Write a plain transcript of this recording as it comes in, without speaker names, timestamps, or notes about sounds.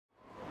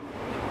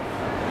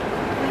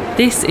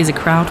This is a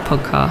Crowd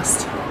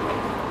podcast.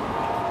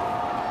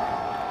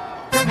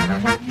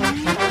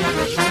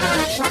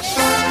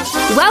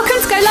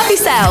 Welcome to Go Love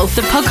Yourself,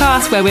 The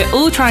podcast where we're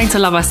all trying to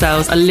love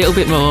ourselves a little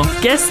bit more.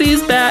 Guess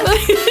who's back?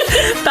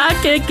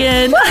 Back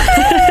again.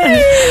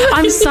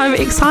 I'm so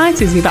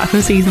excited to be back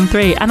from season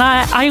 3. And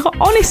I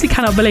honestly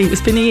cannot believe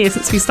it's been a year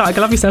since we started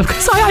Go Love Yourself,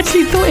 because I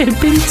actually thought it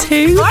had been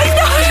 2.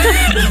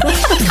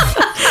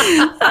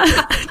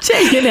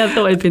 Genuinely, I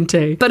thought it had been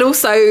 2. But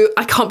also,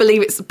 I can't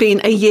believe it's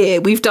been a year.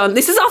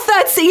 This is our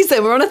 3rd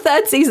season. We're on a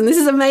 3rd season. This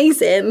is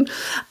amazing.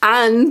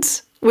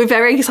 And we're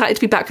very excited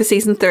to be back for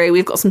season 3.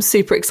 We've got some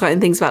super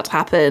exciting things about to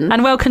happen.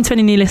 And welcome to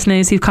any new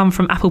listeners who've come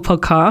from Apple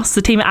Podcasts.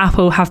 The team at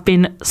Apple have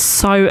been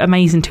so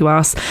amazing to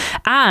us.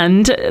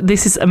 And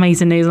this is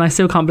amazing news, and I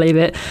still can't believe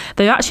it.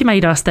 They've actually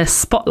made us their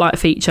Spotlight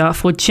feature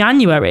for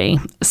January.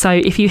 So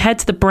if you head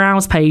to the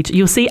Browse page,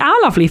 you'll see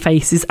our lovely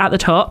faces at the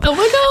top. Oh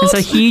my God.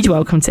 And so huge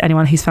welcome to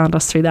anyone who's found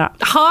us through that.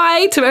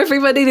 Hi to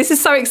everybody. This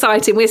is so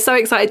exciting. We're so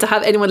excited to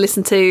have anyone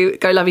listen to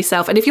Go Love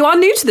Yourself. And if you are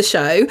new to the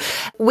show,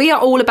 we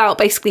are all about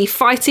basically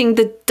fighting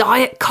the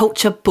diet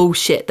culture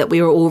bullshit that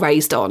we were all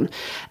raised on.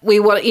 We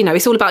want,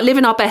 it's all about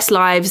living our best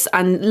lives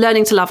and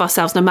learning to love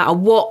ourselves no matter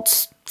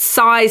what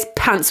size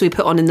pants we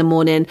put on in the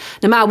morning,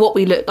 no matter what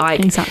we look like.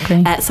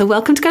 Exactly. So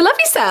welcome to Go Love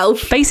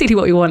Yourself. Basically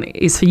what we want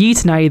is for you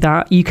to know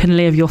that you can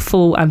live your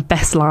full and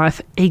best life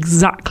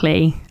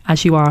exactly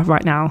as you are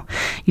right now.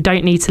 You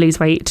don't need to lose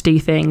weight to do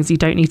things. You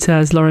don't need to,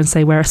 as Lauren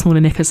say, wear a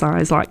smaller knicker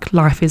size. Like,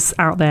 life is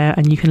out there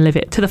and you can live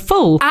it to the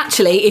full.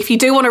 Actually, if you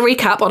do want to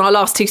recap on our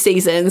last 2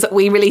 seasons,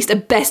 we released a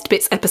Best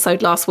Bits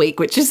episode last week,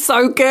 which is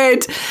so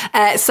good.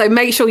 So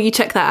make sure you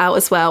check that out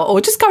as well. Or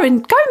just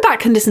going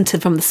back and listen to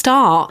from the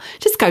start.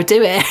 Just go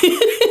do it.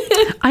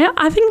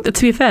 I think that,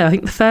 to be fair, I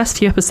think the first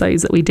few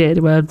episodes that we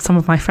did were some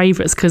of my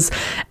favourites, because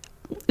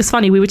it's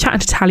funny, we were chatting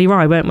to Tally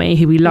Rye, weren't we,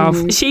 who we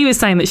love. She was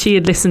saying that she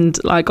had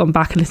gone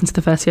back and listened to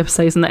the first few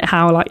episodes, and that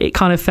how it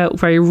kind of felt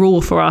very raw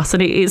for us.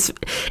 And it's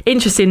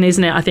interesting,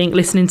 isn't it, I think,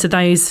 listening to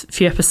those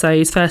few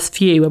episodes, first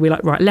few, where we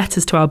write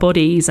letters to our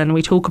bodies and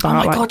we talk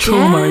about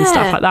trauma and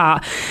stuff like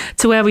that,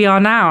 to where we are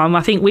now. And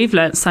I think we've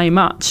learnt so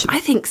much. I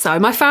think so.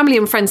 My family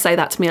and friends say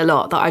that to me a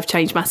lot, that I've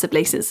changed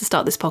massively since the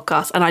start of this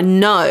podcast. And I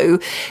know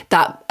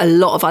that a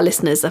lot of our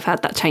listeners have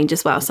had that change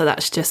as well. So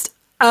that's just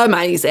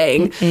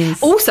amazing.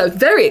 Also,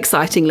 very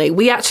excitingly,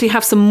 we actually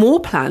have some more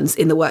plans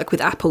in the work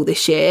with Apple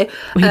this year.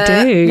 We do.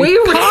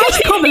 I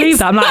can't believe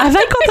that. I'm like, have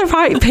they got the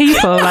right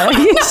people? Like, are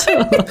you sure?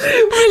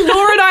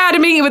 Laura and I had a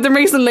meeting with them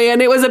recently,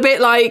 and it was a bit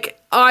like,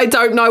 I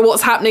don't know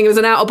what's happening. It was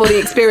an out-of-body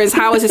experience.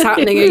 How is this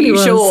happening? Are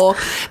you sure?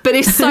 But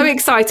it's so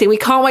exciting. We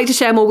can't wait to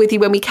share more with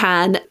you when we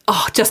can.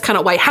 Oh, just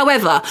cannot wait.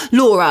 However,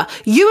 Laura,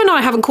 you and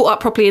I haven't caught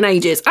up properly in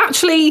ages.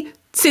 Actually,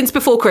 since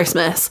before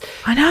Christmas.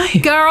 I know.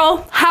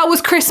 Girl, how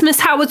was Christmas?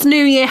 How was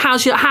New Year?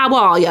 How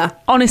are you?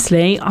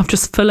 Honestly, I'm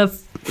just full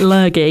of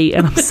lurgy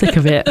and I'm sick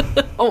of it.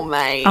 Oh,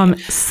 mate. I'm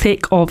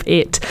sick of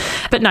it.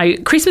 But no,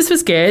 Christmas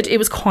was good. It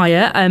was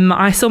quiet.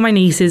 I saw my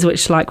nieces,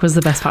 which was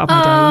the best part of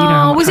my day.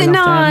 Oh, was it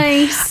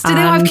nice? Did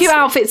they have cute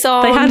outfits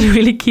on? They had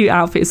really cute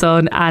outfits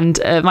on, and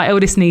my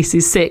oldest niece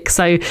is 6,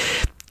 so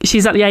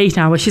she's at the age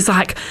now where she's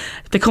like,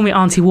 they call me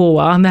Auntie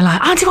War, and they're like,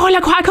 Auntie War,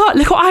 look what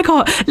I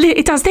got,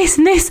 it does this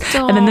and this.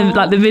 Aww. And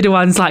then the middle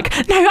one's like,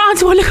 no,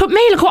 Auntie War, look at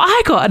me, look what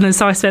I got. And then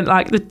so I spent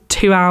the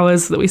 2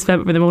 hours that we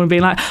spent with them all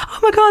being like, oh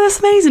my God, that's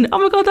amazing, oh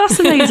my God, that's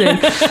amazing.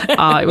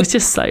 It was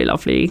just so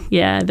lovely.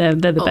 Yeah, they're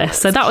the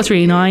best. So that was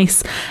really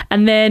nice.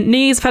 And then New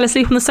Year's, fell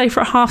asleep on the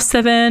sofa at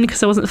 7:30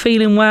 because I wasn't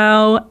feeling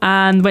well,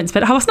 and went to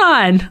bed at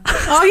 9:30.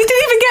 Oh, you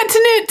didn't even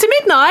get to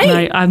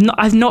midnight? No,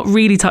 I've not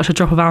really touched a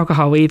drop of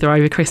alcohol either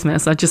over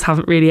Christmas. I just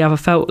haven't really ever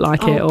felt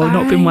like it, or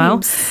not been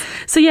well.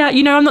 So yeah,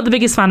 I'm not the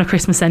biggest fan of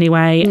Christmas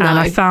anyway. No. And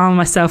I found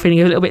myself feeling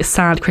a little bit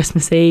sad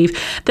Christmas Eve.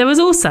 There was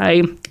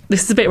also,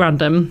 this is a bit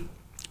random,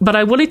 but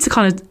I wanted to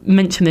kind of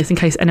mention this in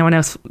case anyone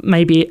else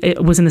maybe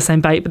it was in the same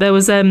boat. But there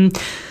was I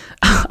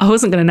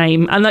wasn't going to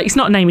name, and it's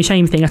not a name and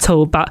shame thing at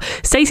all, but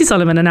Stacey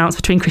Solomon announced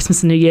between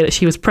Christmas and New Year that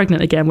she was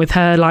pregnant again with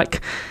her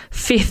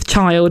 5th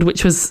child,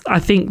 which was, I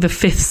think, the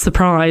 5th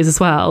surprise as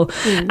well.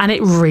 And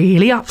it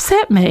really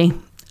upset me.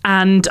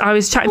 And I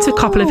was chatting to a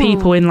couple of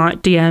people in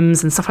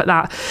DMs and stuff like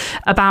that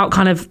about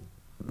kind of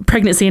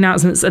pregnancy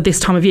announcements at this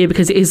time of year,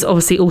 because it is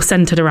obviously all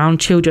centred around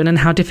children and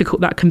how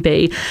difficult that can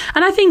be.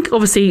 And I think,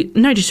 obviously,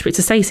 no disrespect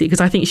to Stacey, because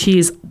I think she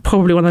is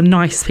probably one of the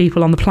nicest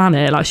people on the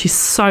planet. She's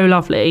so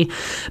lovely.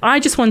 I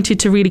just wanted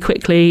to really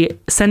quickly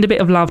send a bit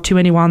of love to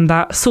anyone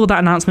that saw that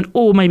announcement,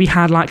 or maybe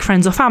had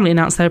friends or family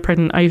announce they were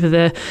pregnant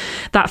over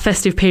that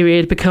festive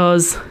period,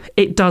 because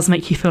it does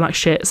make you feel like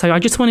shit. So I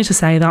just wanted to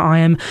say that I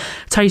am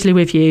totally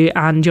with you,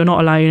 and you're not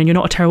alone, and you're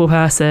not a terrible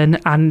person,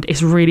 and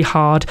it's really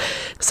hard.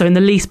 So in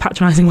the least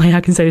patronising way I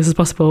can say say this as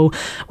possible.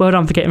 Well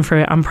done for getting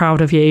through it. I'm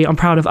proud of you. I'm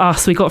proud of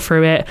us. We got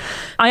through it.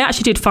 I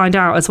actually did find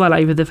out as well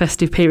over the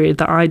festive period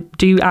that I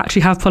do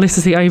actually have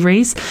polycystic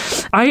ovaries.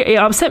 It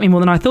upset me more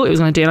than I thought it was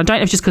going to do. And I don't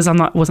know if it's just because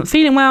I wasn't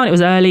feeling well and it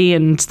was early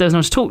and there was no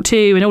one to talk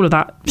to and all of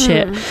that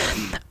shit.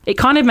 It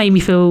kind of made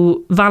me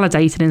feel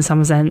validated in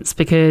some sense,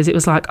 because it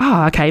was like,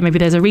 oh, okay, maybe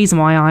there's a reason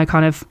why I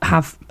kind of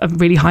have a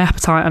really high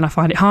appetite and I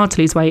find it hard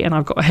to lose weight and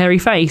I've got a hairy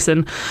face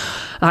and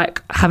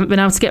like haven't been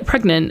able to get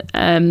pregnant.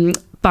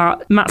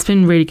 But Matt's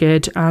been really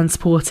good and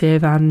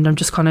supportive, and I'm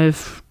just kind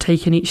of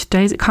taking each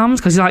day as it comes,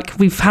 because like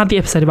we've had the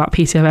episode about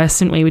PCOS,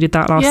 didn't we? We did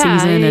that last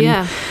season,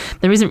 and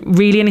there isn't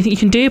really anything you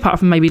can do apart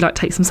from maybe like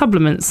take some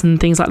supplements and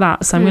things like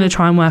that. So I'm going to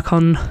try and work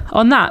on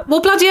that.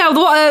 Well, bloody hell,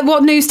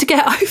 what news to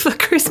get over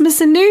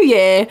Christmas and New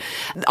Year.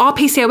 Our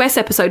PCOS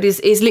episode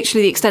is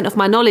literally the extent of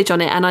my knowledge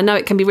on it, and I know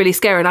it can be really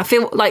scary, and I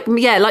feel like,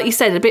 like you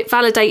said, a bit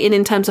validating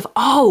in terms of,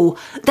 oh,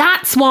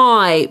 that's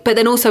why. But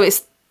then also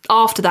it's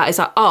after that, it's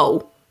like,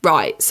 oh,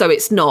 right, so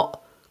it's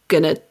not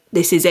gonna,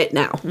 this is it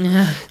now.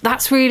 Yeah.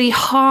 That's really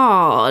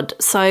hard.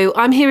 So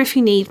I'm here if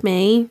you need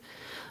me,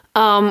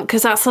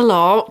 because that's a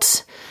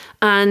lot.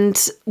 And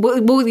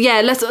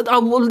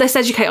let's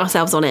educate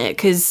ourselves on it,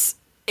 because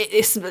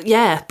it's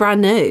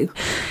brand new.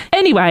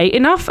 Anyway,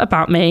 enough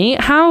about me.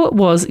 How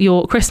was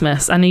your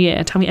Christmas and New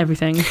Year? Tell me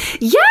everything.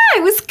 Yeah,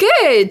 it was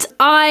good.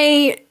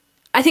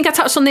 I think I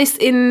touched on this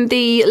in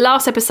the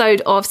last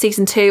episode of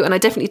season 2, and I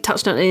definitely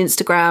touched on it on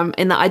Instagram,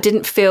 in that I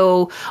didn't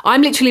feel...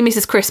 I'm literally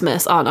Mrs.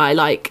 Christmas, aren't I?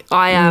 Like,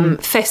 I am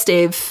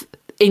festive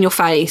in your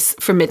face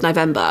from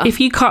mid-November.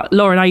 If you cut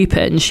Lauren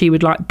open, she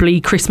would like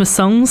bleed Christmas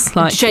songs.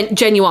 Like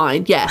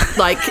genuine, yeah.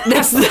 Like,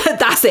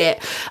 that's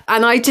it.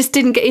 And I just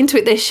didn't get into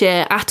it this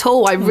year at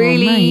all. I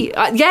really...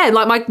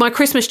 like my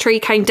Christmas tree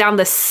came down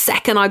the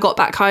second I got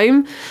back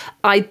home.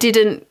 I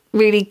didn't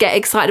really get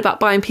excited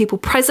about buying people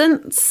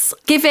presents.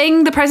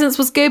 Giving the presents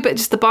was good, but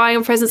just the buying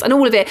of presents and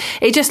all of it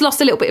just lost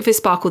a little bit of its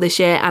sparkle this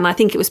year. And I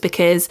think it was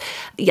because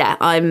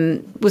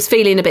I was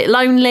feeling a bit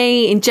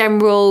lonely in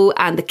general,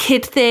 and the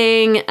kid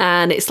thing,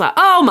 and it's like,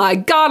 oh my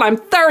god, I'm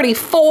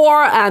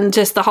 34, and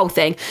just the whole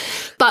thing.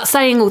 But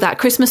saying all that,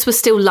 Christmas was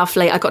still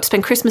lovely. I got to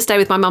spend Christmas Day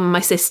with my mum and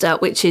my sister,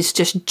 which is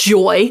just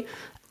joy.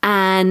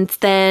 And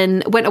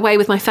then went away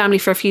with my family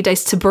for a few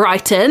days to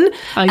Brighton.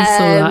 I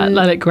saw that.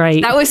 That looked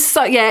great. That was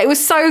it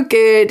was so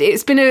good.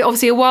 It's been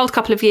obviously a wild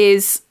couple of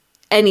years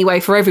anyway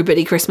for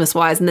everybody Christmas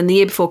wise, and then the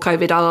year before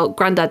COVID, our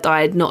granddad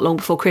died not long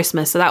before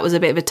Christmas, so that was a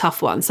bit of a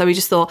tough one. So we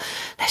just thought,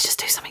 let's just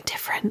do something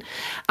different,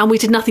 and we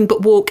did nothing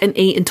but walk and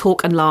eat and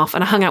talk and laugh,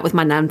 and I hung out with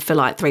my nan for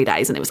like 3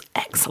 days, and it was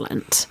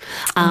excellent.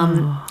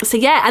 So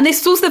and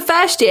this was also the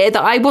first year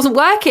that I wasn't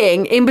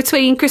working in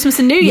between Christmas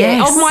and New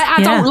Year of my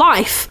adult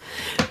life.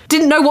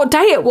 Didn't know what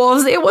day it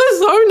was. It was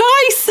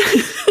so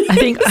nice. I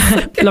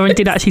think Lauren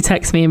did actually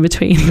text me in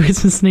between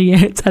Christmas and New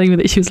Year telling me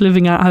that she was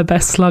living out her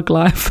best slug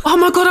life. Oh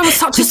my God, I was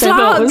such a slug.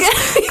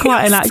 That was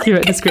quite an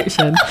accurate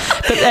description.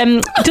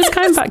 But just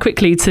going back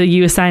quickly to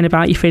you were saying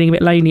about you feeling a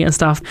bit lonely and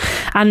stuff.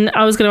 And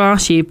I was going to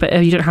ask you,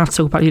 but you don't have to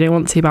talk about it, you don't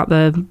want to, about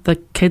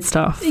the kid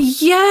stuff.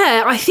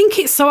 Yeah, I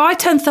think so I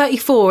turned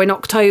 34 in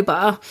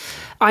October.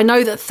 I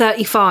know that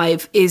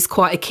 35 is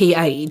quite a key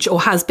age,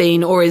 or has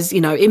been, or is,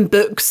 in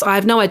books. I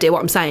have no idea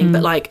what I'm saying,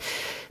 but like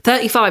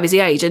 35 is the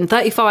age, and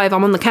 35,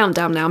 I'm on the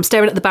countdown now. I'm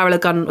staring at the barrel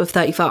of gun of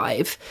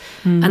 35.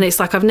 And it's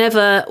like, I've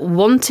never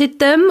wanted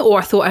them, or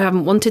I thought I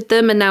haven't wanted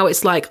them. And now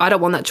it's like, I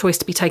don't want that choice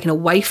to be taken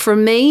away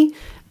from me,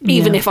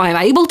 even if I am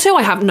able to.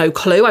 I have no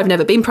clue. I've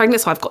never been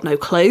pregnant, so I've got no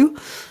clue.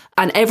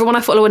 And everyone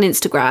I follow on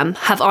Instagram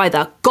have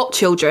either got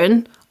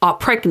children, are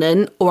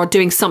pregnant, or are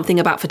doing something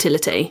about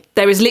fertility.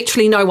 There is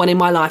literally no one in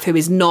my life who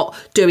is not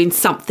doing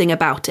something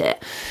about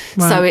it.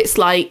 Right. So it's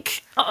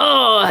like,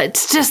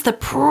 it's just the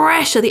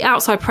pressure, the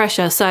outside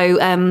pressure. So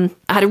I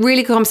had a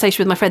really good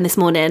conversation with my friend this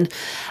morning,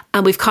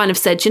 and we've kind of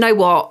said, you know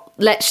what,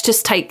 let's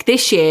just take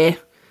this year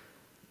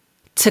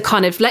to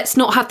kind of, let's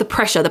not have the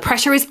pressure. The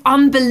pressure is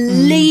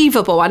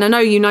unbelievable. And I know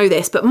you know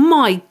this, but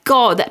my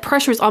God, that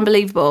pressure is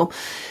unbelievable.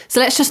 So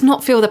let's just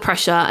not feel the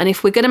pressure. And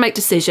if we're going to make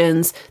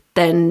decisions,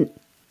 then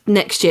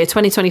next year,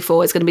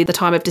 2024, is going to be the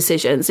time of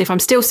decisions. If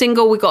I'm still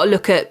single, we've got to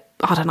look at,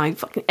 I don't know,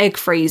 fucking egg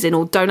freezing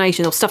or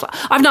donation or stuff like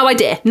that. I've no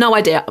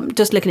idea. I'm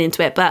just looking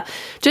into it. But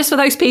just for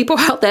those people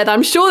out there,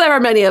 I'm sure there are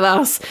many of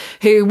us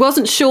who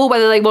wasn't sure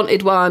whether they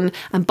wanted one,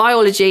 and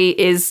biology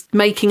is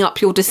making up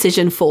your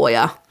decision for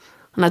you.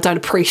 And I don't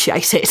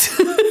appreciate it.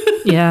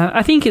 Yeah,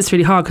 I think it's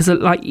really hard because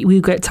like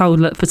we get told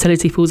that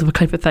fertility falls off a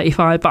cliff at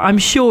 35, but I'm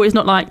sure it's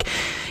not like,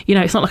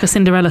 it's not like a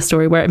Cinderella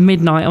story where at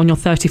midnight on your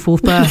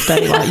 34th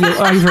birthday, like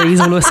your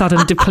ovaries all of a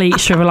sudden deplete,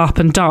 shrivel up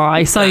and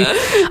die. So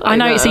I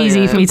know it's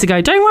easy for me to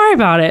go, don't worry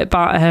about it,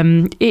 but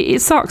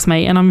it sucks,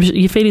 mate, and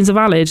your feelings are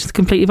valid. It's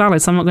completely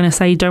valid. So I'm not going to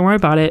say don't worry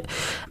about it,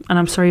 and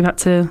I'm sorry you've had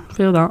to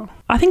feel that.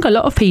 I think a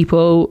lot of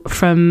people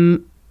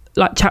from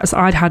like chats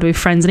I'd had with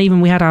friends, and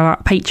even we had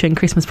our Patreon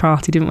Christmas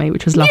party, didn't we,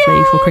 which was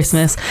lovely for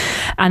Christmas,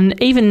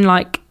 and even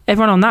like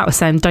everyone on that was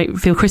saying don't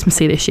feel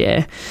Christmassy this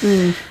year.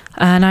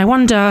 And I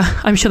wonder,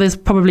 I'm sure there's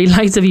probably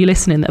loads of you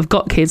listening that have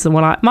got kids and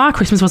were like, my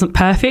Christmas wasn't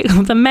perfect.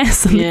 The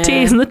mess and the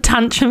tears and the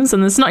tantrums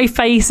and the snotty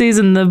faces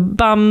and the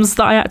bums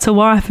that I had to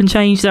wipe and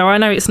change. So I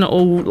know it's not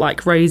all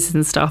like roses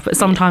and stuff, but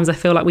sometimes I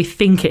feel like we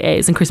think it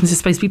is, and Christmas is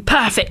supposed to be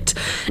perfect.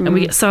 And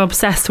we get so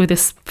obsessed with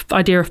this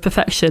idea of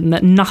perfection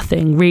that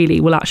nothing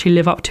really will actually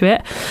live up to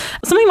it.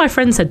 Something my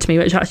friend said to me,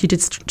 which actually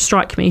did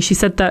strike me, she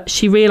said that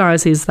she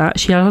realises that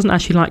she doesn't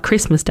actually like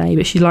Christmas Day,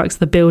 but she likes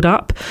the build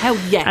up. Hell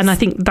yes. And I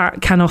think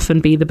that can often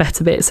be the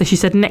better bit. So she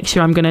said next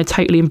year I'm going to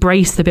totally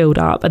embrace the build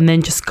up and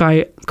then just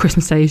go,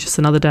 Christmas Day is just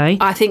another day.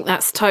 I think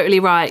that's totally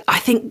right. I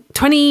think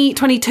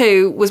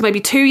 2022 was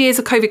maybe 2 years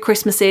of COVID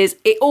Christmases.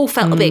 It all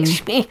felt a bit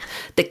shmeh.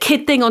 The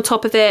kid thing on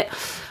top of it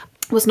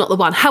was not the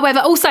one. However,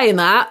 all saying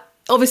that,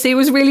 obviously it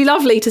was really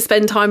lovely to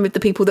spend time with the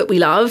people that we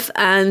love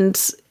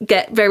and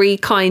get very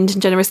kind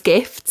and generous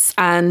gifts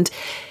and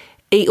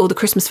eat all the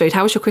Christmas food.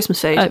 How was your Christmas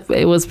food?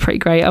 It was pretty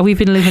great. We've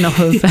been living off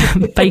of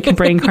bacon,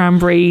 brie and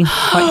cranberry,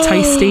 like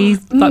toasty,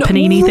 like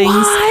panini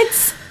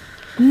things.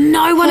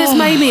 No one has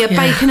made me a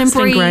bacon and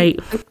brie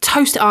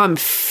toast. I'm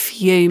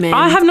fuming.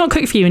 I have not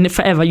cooked for you in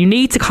forever. You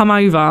need to come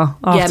over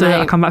after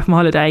I come back from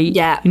holiday.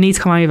 Yeah. You need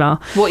to come over.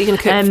 What are you going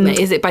to cook for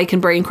me? Is it bacon,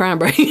 brie and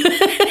cranberry?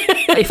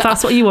 If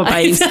that's what you want,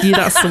 babes,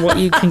 that's what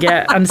you can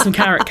get. And some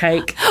carrot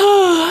cake.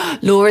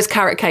 Laura's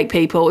carrot cake,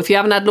 people. If you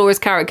haven't had Laura's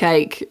carrot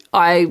cake,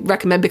 I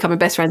recommend becoming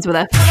best friends with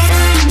her.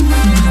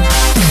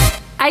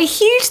 A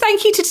huge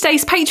thank you to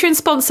today's Patreon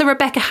sponsor,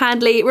 Rebecca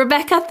Handley.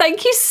 Rebecca,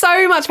 thank you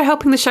so much for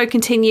helping the show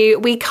continue.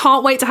 We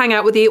can't wait to hang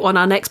out with you on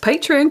our next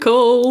Patreon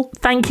call.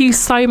 Thank you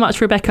so much,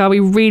 Rebecca.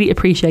 We really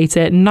appreciate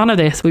it. None of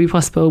this would be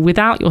possible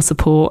without your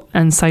support.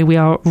 And so we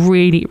are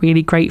really,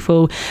 really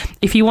grateful.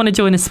 If you want to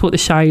join and support the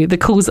show, the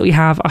calls that we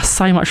have are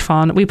so much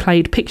fun. We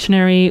played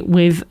Pictionary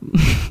with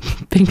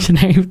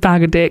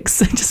Bag of Dicks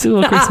just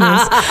before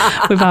Christmas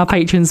with our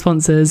Patreon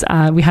sponsors.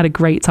 We had a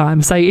great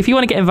time. So if you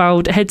want to get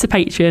involved, head to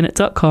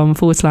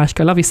patreon.com/Go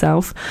Love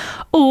Yourself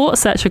or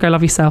search for Go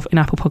Love Yourself in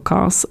Apple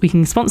Podcasts. We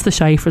can sponsor the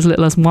show for as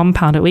little as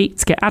 £1 a week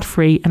to get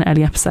ad-free and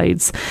early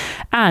episodes.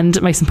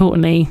 And most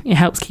importantly, it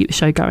helps keep the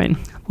show going.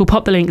 We'll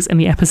pop the links in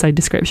the episode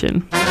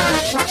description.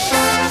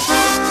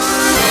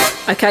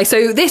 Okay,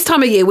 so this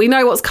time of year, we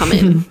know what's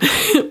coming.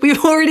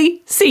 We've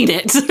already seen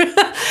it.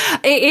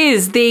 It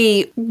is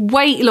the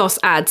weight loss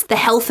ads, the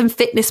health and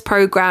fitness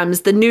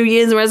programs, the New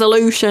Year's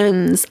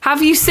resolutions.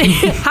 Have you seen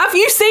a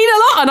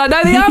lot? And I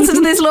know the answer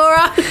to this,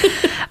 Laura.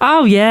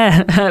 Oh,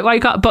 yeah. Well,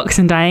 you got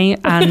Boxing Day,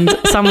 and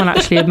someone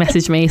actually had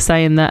messaged me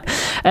saying that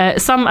a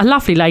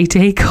lovely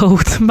lady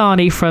called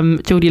Marnie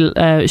from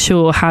Geordie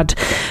Shore had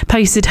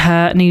posted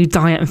her new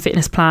diet and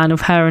fitness plan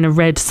of her in a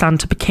red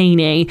Santa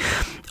bikini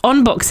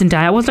on Boxing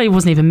Day. It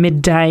wasn't even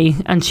midday,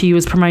 and she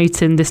was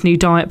promoting this new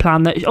diet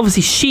plan that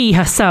obviously she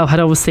herself had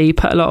obviously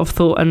put a lot of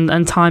thought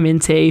and time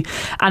into,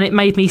 and it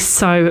made me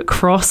so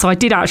cross. So I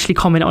did actually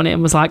comment on it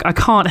and was like, I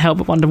can't help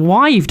but wonder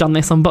why you've done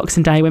this on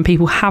Boxing Day when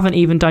people haven't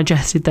even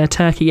digested their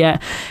turkey yet.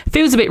 It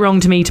feels a bit wrong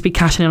to me to be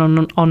cashing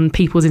in on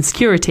people's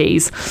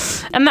insecurities.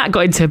 And that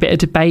got into a bit of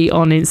debate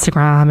on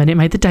Instagram, and it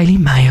made the Daily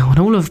Mail and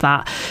all of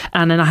that.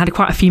 And then I had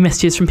quite a few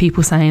messages from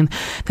people saying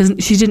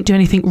she didn't do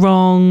anything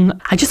wrong.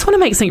 I just want to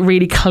make something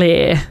really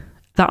clear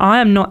that I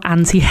am not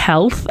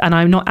anti-health and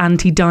I'm not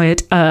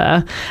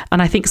anti-diet-er.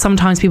 And I think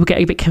sometimes people get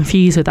a bit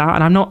confused with that.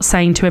 And I'm not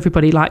saying to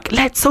everybody, like,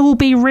 let's all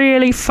be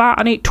really fat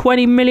and eat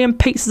 20 million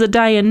pizzas a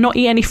day and not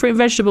eat any fruit and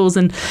vegetables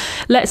and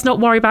let's not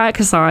worry about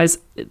exercise.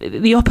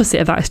 The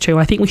opposite of that is true.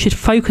 I think we should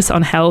focus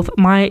on health.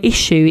 My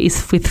issue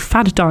is with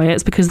fad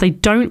diets because they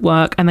don't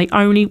work and they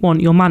only want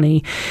your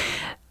money.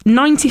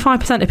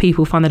 95% of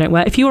people find they don't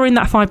work. If you're in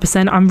that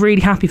 5%, I'm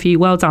really happy for you.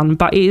 Well done.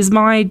 But it is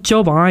my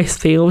job, I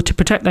feel, to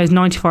protect those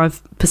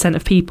 95%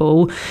 of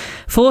people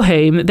for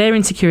whom their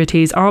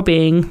insecurities are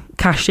being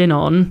cashed in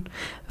on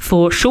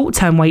for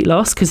short-term weight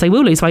loss, because they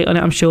will lose weight on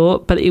it, I'm sure,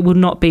 but it will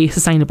not be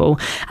sustainable.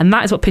 And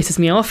that is what pisses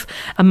me off.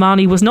 And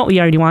Marnie was not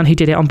the only one who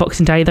did it on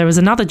Boxing Day. There was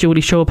another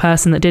Geordie Shore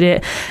person that did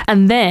it.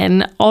 And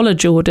then Ola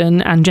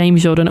Jordan and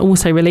James Jordan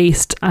also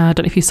released, I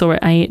don't know if you saw it,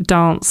 a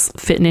dance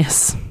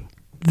fitness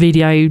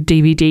video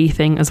DVD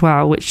thing as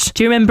well, which,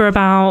 do you remember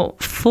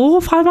about 4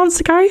 or 5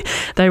 months ago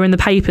they were in the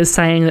papers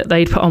saying that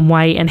they'd put on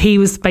weight, and he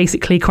was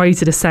basically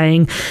quoted as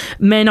saying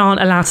men aren't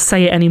allowed to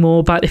say it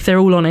anymore, but if they're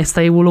all honest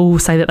they will all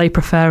say that they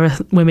prefer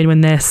women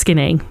when they're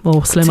skinny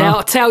or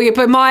slimmer. Tell you,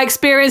 but my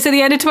experience at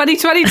the end of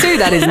 2022,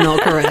 that is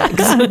not correct.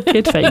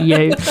 Good for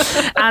you.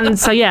 And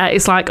so yeah,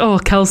 it's like, oh,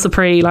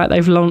 Kelsapri, like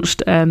they've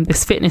launched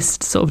this fitness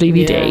sort of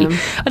DVD,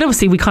 and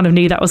obviously we kind of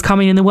knew that was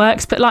coming in the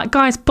works, but like,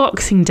 guys,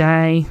 Boxing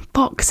Day,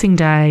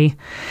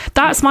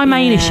 that's my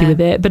main issue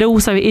with it. But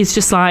also it is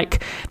just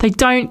like, they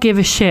don't give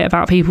a shit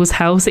about people's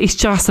health. It's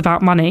just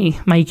about money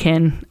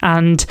making,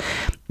 and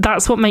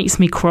that's what makes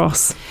me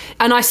cross.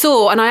 And I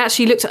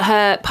actually looked at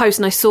her post,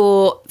 and I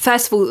saw,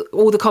 first of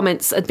all the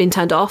comments had been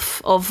turned off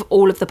of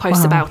all of the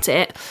posts about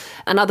it,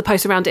 and other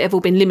posts around it have all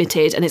been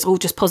limited, and it's all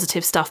just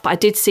positive stuff. But I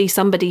did see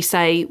somebody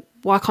say,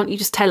 why can't you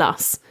just tell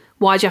us?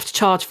 Why do you have to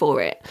charge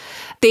for it?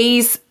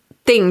 These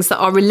things that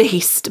are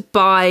released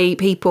by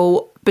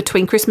people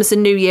between Christmas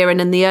and New Year and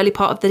in the early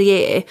part of the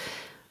year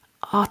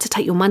are to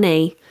take your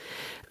money.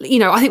 You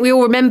know, I think we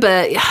all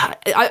remember,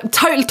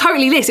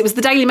 totally this, it was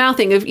the Daily Mail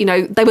thing of, you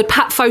know, they would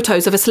pat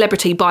photos of a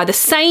celebrity by the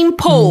same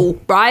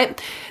pool,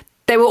 right?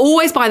 They were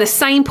always by the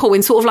same pool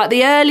in sort of like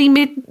the early,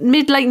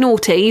 mid-late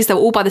noughties. They were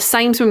all by the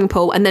same swimming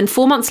pool. And then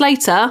 4 months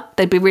later,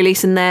 they'd be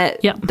releasing their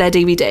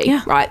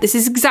DVD, right? This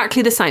is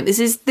exactly the same. This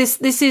is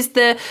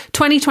the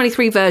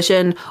 2023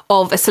 version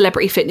of a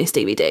celebrity fitness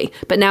DVD.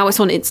 But now it's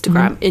on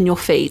Instagram in your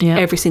feed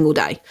every single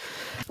day.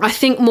 I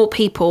think more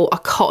people are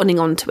cottoning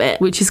onto it.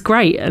 Which is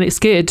great and it's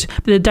good.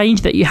 But the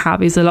danger that you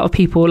have is a lot of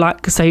people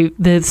so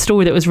the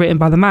story that was written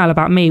by the Mail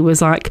about me was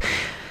like,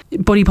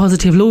 body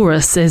positive Laura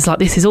says like,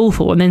 this is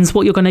awful. And then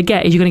what you're going to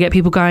get is you're going to get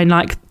people going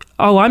like,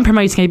 oh, I'm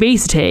promoting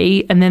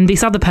obesity. And then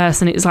this other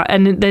person is like,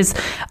 and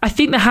I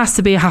think there has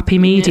to be a happy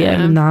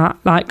medium in that.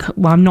 Like,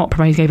 well, I'm not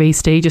promoting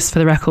obesity, just for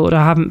the record.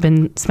 I haven't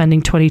been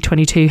spending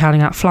 2022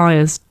 handing out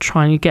flyers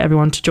trying to get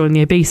everyone to join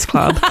the obese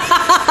club.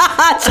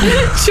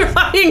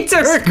 Trying to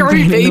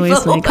recruit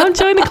people. Come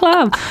join the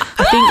club.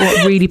 I think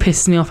what really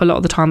pisses me off a lot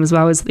of the time as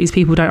well is that these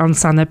people don't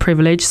understand their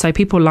privilege. So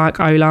people like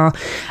Ola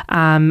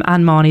and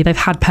Marnie, they've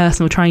had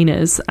personal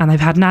trainers and they've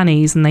had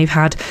nannies and they've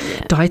had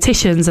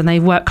dietitians and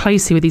they've worked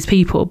closely with these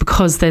people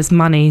because there's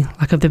money,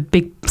 like of the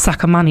big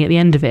sack of money at the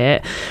end of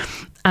it.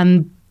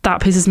 And that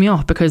pisses me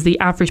off because the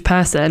average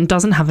person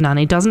doesn't have a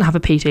nanny, doesn't have a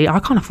PT. I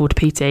can't afford a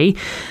PT.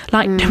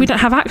 Like, we don't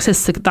have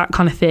access to that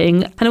kind of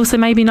thing. And also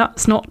maybe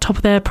it's not top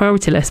of their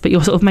priority list, but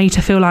you're sort of made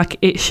to feel like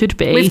it should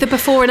be. With the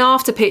before and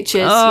after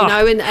pictures, you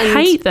know, and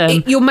hate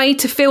them. You're made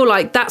to feel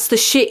like that's the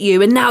shit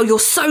you, and now you're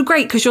so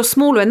great because you're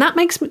smaller. And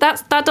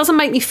that doesn't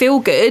make me feel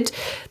good.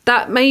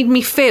 That made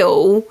me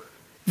feel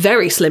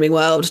very Slimming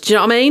World. Do you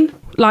know what I mean?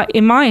 Like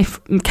in my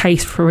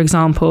case, for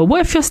example,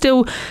 what if you're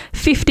still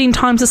 15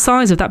 times the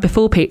size of that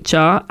before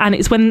picture, and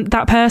it's when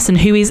that person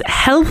who is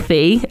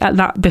healthy at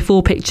that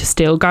before picture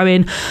still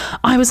going,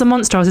 I was a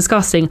monster, I was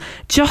disgusting.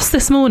 Just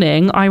this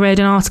morning I read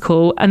an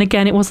article, and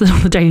again it wasn't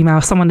on the Daily Mail,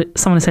 someone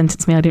sent it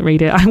to me, I didn't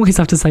read it. I always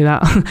have to say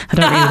that. I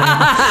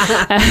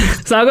don't read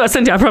it. So I've got to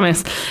send it, I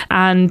promise.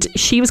 And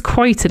she was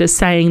quoted as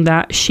saying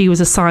that she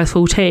was a size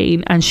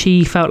 14 and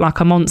she felt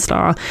like a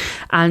monster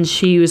and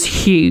she was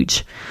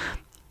huge.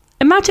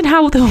 Imagine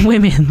how the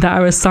women that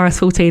are a size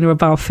 14 or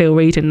above feel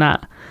reading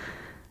that.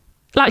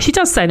 Like, she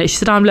does say that. She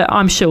said,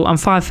 I'm short, I'm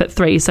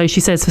 5'3". So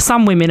she says for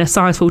some women, a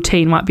size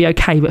 14 might be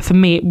okay. But for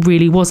me, it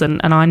really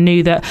wasn't. And I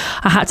knew that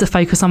I had to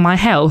focus on my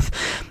health.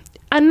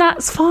 And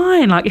that's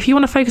fine. Like, if you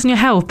want to focus on your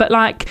health. But,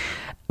 like,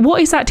 what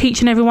is that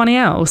teaching everyone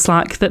else?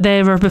 Like, that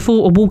they're a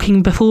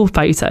walking before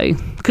photo?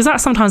 Because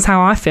that's sometimes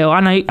how I feel. I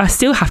know I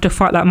still have to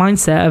fight that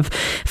mindset of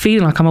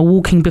feeling like I'm a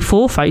walking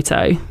before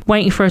photo,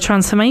 waiting for a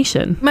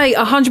transformation. Mate,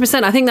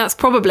 100%. I think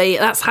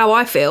that's how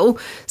I feel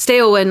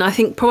still. And I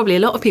think probably a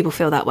lot of people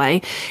feel that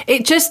way.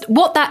 It just,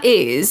 what that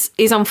is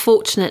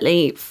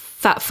unfortunately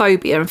fat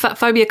phobia. And fat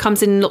phobia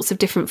comes in lots of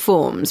different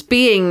forms.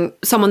 Being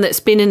someone that's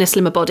been in a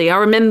slimmer body, I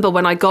remember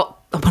when I got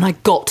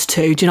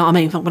to, do you know what I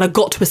mean? When I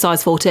got to a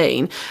size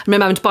 14, I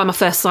remember having to buy my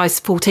first size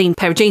 14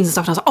 pair of jeans and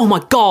stuff. And I was like, oh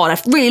my God,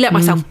 I've really let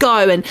myself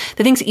go. And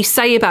the things that you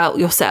say about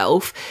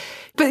yourself.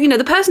 But, you know,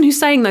 the person who's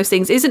saying those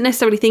things isn't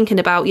necessarily thinking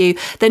about you.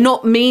 They're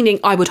not meaning,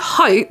 I would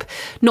hope,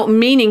 not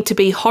meaning to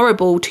be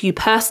horrible to you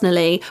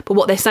personally. But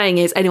what they're saying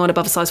is anyone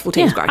above a size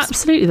 14 is gross.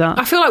 Absolutely that.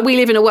 I feel like we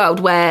live in a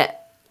world where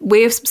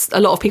we're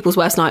a lot of people's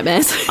worst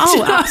nightmares. Oh, you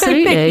know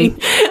absolutely.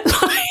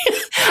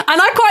 And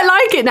I quite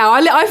like it now.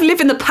 I live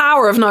in the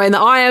power of knowing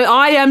that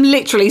I am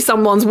literally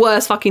someone's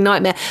worst fucking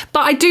nightmare.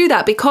 But I do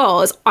that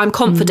because I'm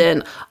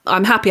confident,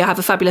 I'm happy, I have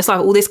a fabulous life,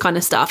 all this kind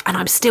of stuff, and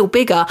I'm still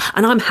bigger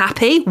and I'm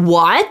happy.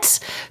 What?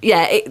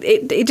 Yeah,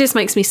 it just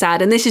makes me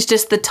sad. And this is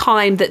just the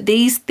time that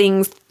these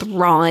things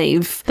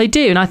thrive. They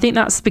do. And I think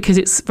that's because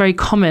it's very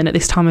common at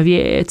this time of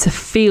year to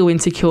feel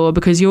insecure,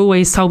 because you're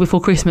always told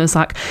before Christmas,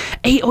 like,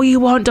 eat all you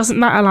want, doesn't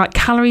matter, like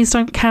calories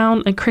don't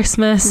count at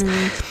Christmas,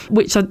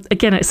 which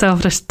again itself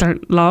I just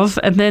don't love.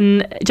 And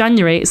then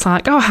January, it's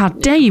like, oh, how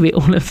dare you eat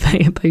all of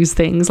those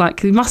things?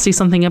 Like, you must do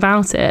something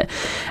about it.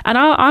 And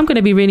I'm going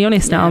to be really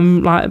honest now.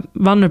 I'm like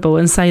vulnerable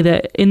and say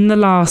that in the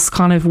last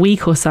kind of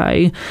week or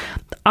so,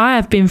 I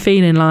have been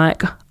feeling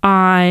like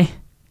I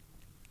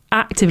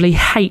actively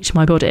hate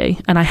my body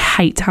and I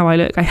hate how I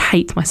look. I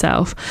hate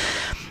myself.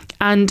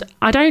 And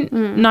I don't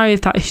know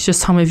if that is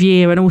just time of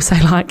year, and also,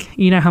 like,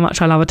 you know how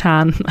much I love a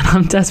tan and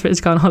I'm desperate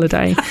to go on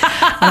holiday and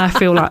I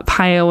feel like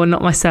pale and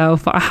not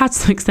myself. But I had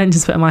some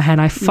extensions put in my head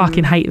and I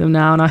fucking hate them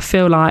now, and I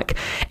feel like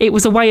it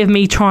was a way of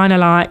me trying to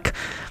like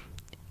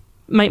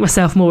make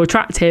myself more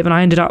attractive, and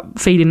I ended up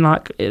feeling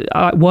like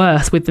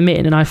worse with them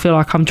in, and I feel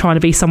like I'm trying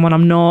to be someone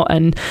I'm not.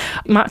 And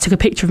Matt took a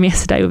picture of me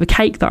yesterday with a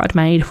cake that I'd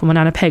made for my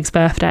Nana Peg's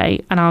birthday,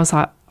 and I was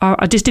like,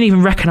 I just didn't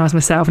even recognise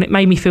myself, and it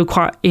made me feel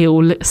quite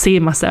ill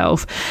seeing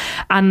myself.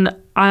 And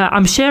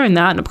I'm sharing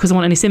that not because I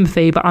want any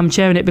sympathy, but I'm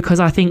sharing it because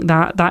I think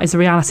that is a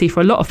reality for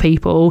a lot of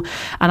people.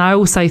 And I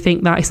also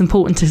think that it's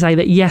important to say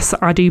that, yes,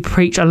 I do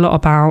preach a lot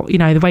about, you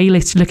know, the way you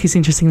look is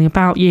interesting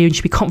about you, and you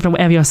should be confident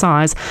whatever your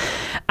size.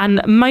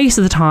 And most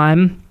of the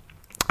time,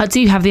 I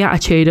do have the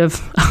attitude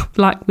of,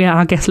 like,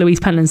 I guess Louise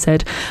Pentland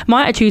said,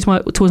 my attitude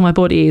towards my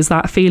body is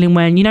that feeling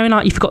when, you know,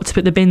 like you forgot to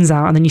put the bins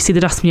out and then you see the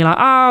dust and you're like,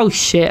 oh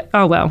shit,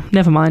 oh well,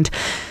 never mind.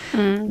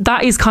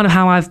 That is kind of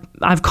how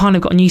I've kind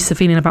of gotten used to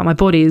feeling about my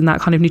body in that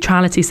kind of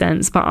neutrality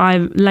sense. But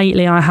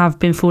lately I have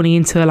been falling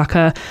into like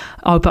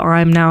but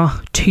I'm now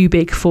too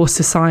big for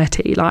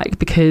society, like,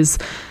 because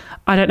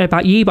I don't know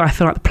about you, but I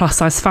feel like the plus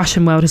size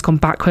fashion world has gone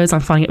backwards. I'm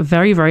finding it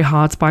very, very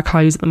hard to buy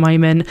clothes at the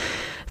moment.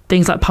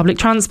 Things like public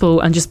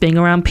transport and just being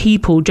around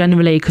people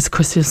generally, because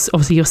Christmas,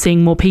 obviously you're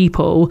seeing more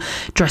people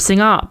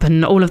dressing up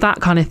and all of that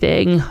kind of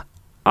thing.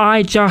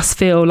 I just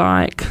feel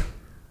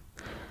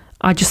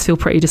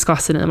pretty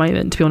disgusting at the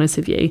moment, to be honest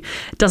with you.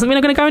 It doesn't mean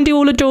I'm going to go and do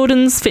all of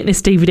Jordan's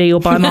fitness DVD or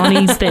buy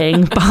Marnie's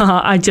thing, but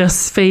I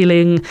just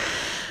feeling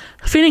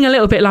a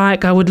little bit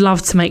like I would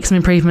love to make some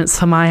improvements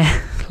for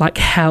my like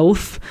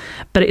health,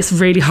 but it's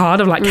really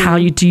hard of like how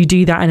you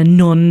do that in a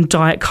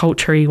non-diet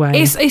culture-y way.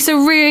 It's a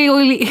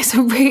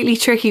really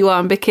tricky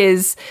one,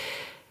 because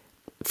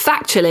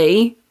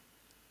factually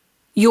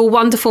you're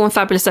wonderful and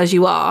fabulous as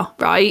you are,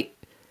 right?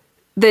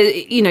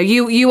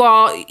 You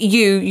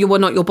are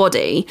not your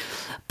body.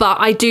 But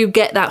I do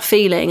get that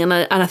feeling, and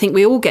I think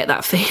we all get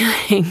that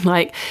feeling,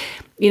 like,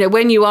 you know,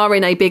 when you are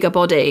in a bigger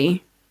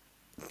body,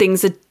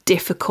 things are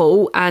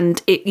difficult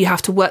and you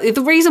have to work.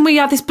 The reason we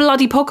have this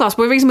bloody podcast,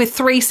 the reason we're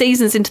 3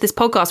 seasons into this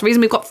podcast, the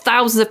reason we've got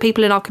thousands of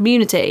people in our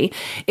community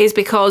is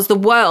because the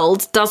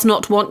world does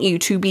not want you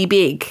to be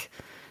big.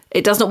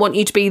 It does not want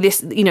you to be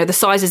this, you know, the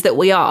sizes that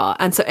we are.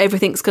 And so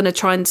everything's going to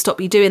try and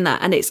stop you doing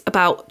that. And it's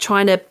about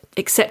trying to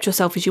accept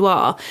yourself as you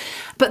are.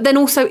 But then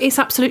also it's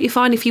absolutely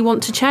fine if you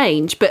want to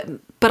change.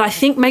 But I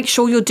think make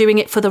sure you're doing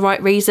it for the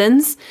right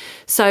reasons.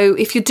 So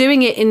if you're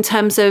doing it in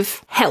terms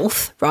of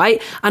health, right?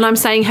 And I'm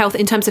saying health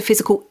in terms of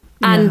physical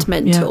and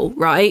mental,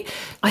 right?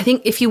 I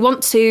think if you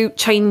want to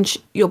change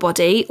your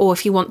body, or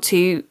if you want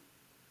to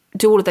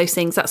do all of those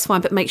things, that's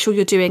fine. But make sure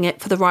you're doing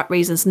it for the right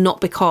reasons, not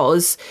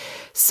because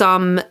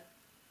some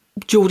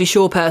Geordie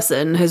Shore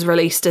person has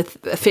released a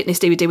fitness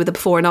DVD with a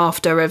before and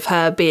after of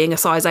her being a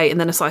size 8 and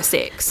then a size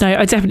 6. No,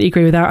 I definitely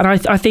agree with that.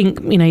 And I think,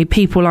 you know,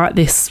 people like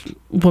this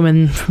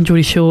woman from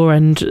Geordie Shore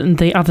and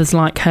the others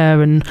like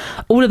her and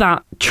all of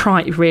that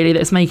tripe really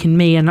that's making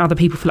me and other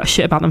people feel like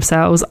shit about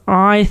themselves,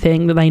 I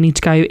think that they need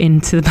to go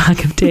into the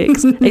bag of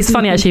dicks. It's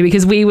funny actually,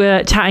 because we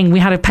were chatting, we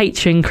had a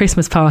Patreon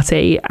Christmas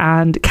party,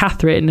 and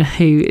Catherine,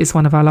 who is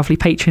one of our lovely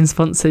Patreon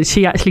sponsors,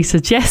 she actually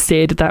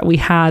suggested that we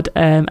had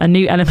a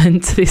new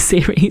element to this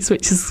series,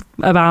 which is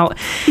about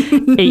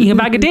eating a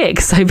bag of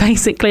dicks. So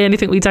basically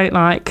anything we don't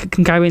like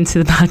can go into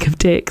the bag of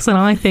dicks, and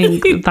I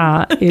think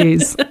that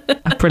is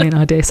a brilliant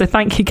idea. So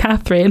thank you,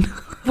 Catherine.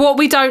 What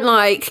we don't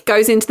like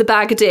goes into the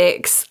bag of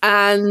dicks,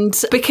 and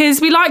because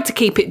we like to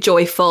keep it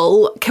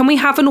joyful, can we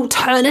have an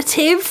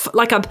alternative,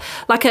 like a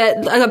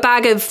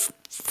bag of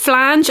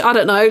flange? I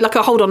don't know, like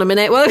a hold on a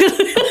minute.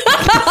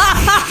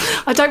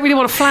 I don't really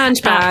want a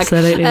flange bag.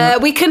 Absolutely.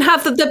 We can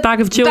have the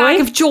bag of joy.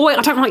 Bag of joy.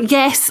 I don't like.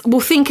 Yes,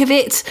 we'll think of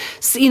it.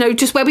 You know,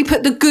 just where we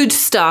put the good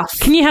stuff.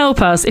 Can you help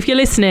us if you're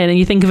listening and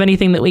you think of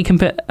anything that we can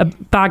put a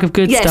bag of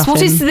good stuff in? Yes.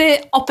 What is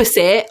the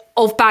opposite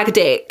of bag of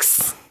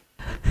dicks?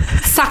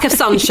 Sack of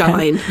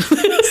sunshine.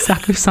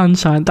 Sack of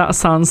sunshine. That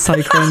sounds so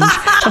cringe.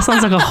 That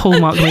sounds like a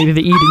Hallmark movie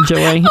that you'd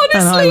enjoy.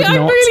 Honestly, I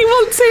really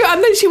want to.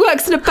 And then she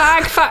works in a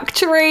bag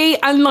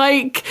factory, and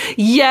like,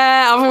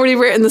 yeah, I've already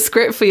written the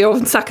script for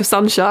your Sack of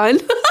Sunshine.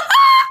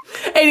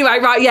 Anyway,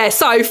 right, yeah.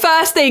 So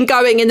first thing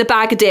going in the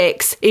bag of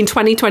dicks in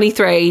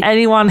 2023.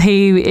 Anyone who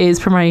is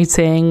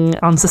promoting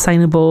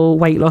unsustainable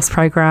weight loss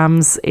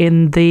programs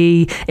in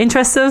the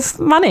interest of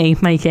money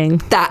making.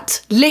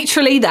 That.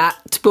 Literally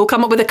that. We'll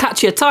come up with a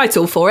catchier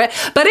title for it.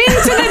 But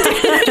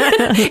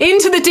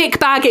into the dick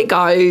bag it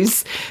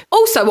goes.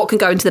 Also, what can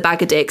go into the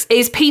bag of dicks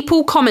is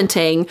people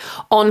commenting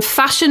on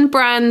fashion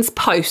brands'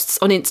 posts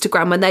on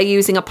Instagram when they're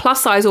using a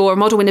plus size or a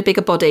model in a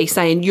bigger body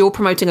saying you're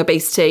promoting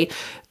obesity.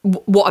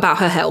 What about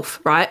her health,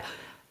 right?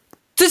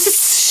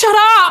 Just shut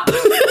up.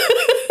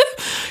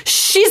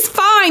 She's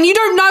fine. You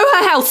don't know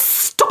her health.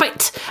 Stop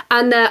it.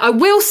 And I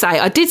will say,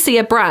 I did see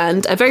a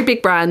brand, a very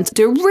big brand,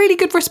 do a really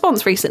good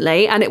response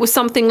recently. And it was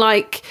something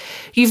like,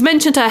 you've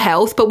mentioned her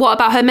health, but what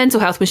about her mental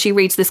health when she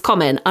reads this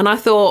comment? And I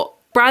thought,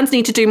 brands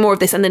need to do more of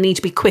this, and they need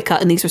to be quicker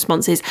in these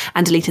responses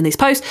and deleting these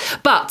posts.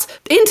 But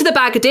into the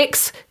bag of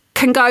dicks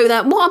can go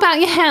that, what about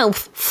your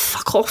health?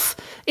 Fuck off.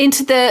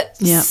 Into the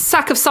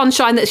sack of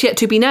sunshine that's yet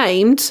to be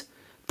named,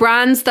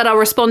 brands that are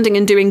responding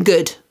and doing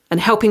good and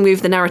helping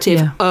move the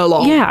narrative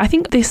along. Yeah, I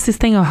think this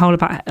thing I hold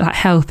about like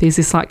health is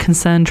this like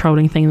concern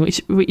trolling thing,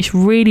 which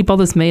really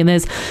bothers me. And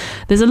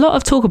there's a lot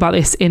of talk about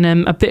this in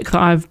a book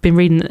that I've been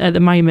reading at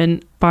the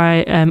moment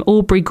by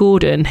Aubrey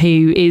Gordon,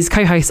 who is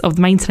co-host of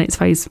the Maintenance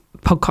Phase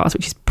podcast,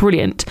 which is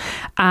brilliant.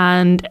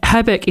 And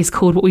her book is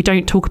called What We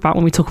Don't Talk About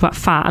When We Talk About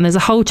Fat. And there's a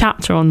whole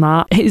chapter on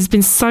that. It's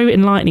been so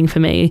enlightening for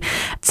me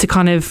to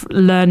kind of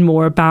learn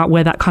more about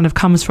where that kind of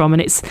comes from.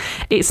 And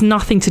it's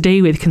nothing to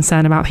do with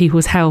concern about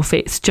people's health.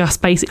 It's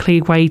just basically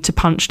a way to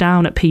punch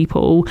down at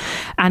people.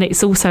 And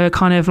it's also a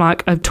kind of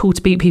like a tool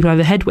to beat people over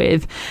the head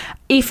with.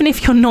 Even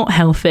if you're not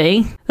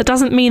healthy, that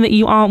doesn't mean that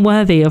you aren't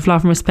worthy of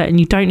love and respect, and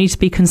you don't need to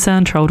be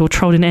concern trolled or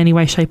trolled in any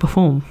way, shape or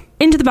form.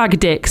 Into the bag of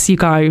dicks you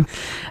go.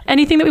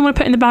 Anything that we want to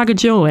put in the bag of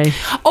joy?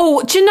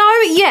 Oh, do you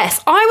know,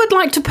 yes, I would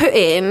like to put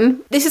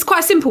in, this is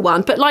quite a simple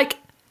one, but like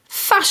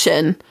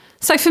fashion.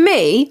 So for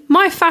me,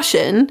 my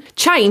fashion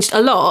changed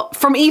a lot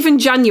from even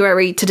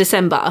January to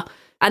December.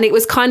 And it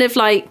was kind of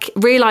like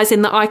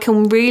realising that I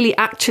can really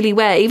actually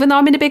wear, even though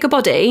I'm in a bigger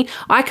body,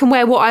 I can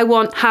wear what I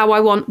want, how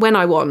I want, when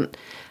I want.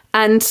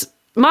 And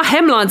my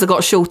hemlines have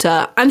got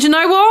shorter. And you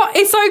know what?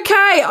 It's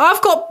okay. I've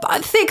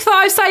got thick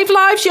thighs save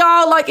lives,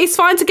 y'all. Like, it's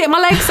fine to get my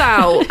legs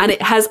out. And it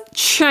has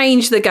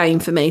changed the game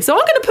for me. So I'm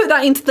going to put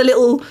that into the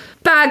little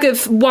bag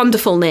of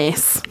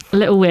wonderfulness. A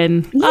little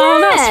win. Yes.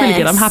 Oh, that's really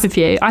good. I'm happy for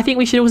you. I think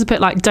we should also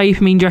put like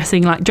dopamine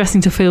dressing, like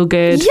dressing to feel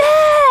good.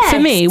 Yes. For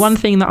me, one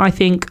thing that I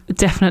think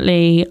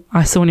definitely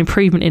I saw an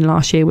improvement in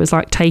last year was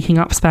like taking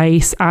up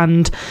space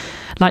and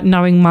like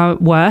knowing my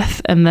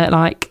worth, and that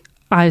like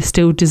I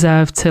still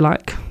deserve to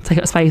like take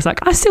up space.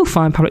 Like I still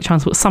find public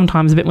transport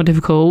sometimes a bit more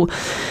difficult.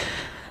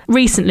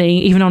 Recently,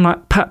 even on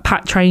like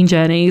packed train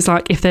journeys,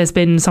 like if there's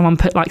been someone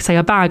put like say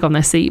a bag on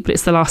their seat, but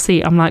it's the last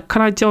seat, I'm like,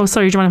 sorry, do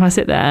you mind if I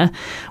sit there?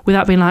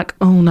 Without being like,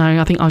 oh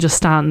no, I think I'll just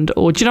stand.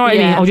 Or do you know what I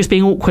mean? Or just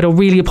being awkward or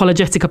really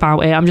apologetic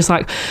about it. I'm just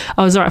like,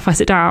 oh, is it all right if I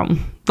sit down?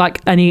 Like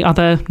any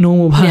other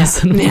normal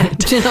person would.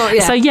 Do you know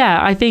what, So yeah,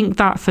 I think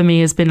that for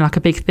me has been like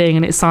a big thing.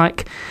 And it's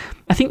like,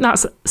 I think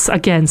that's,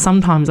 again,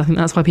 sometimes I think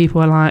that's why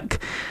people are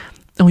like,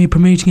 oh, you're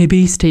promoting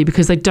obesity,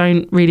 because they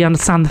don't really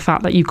understand the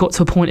fact that you've got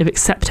to a point of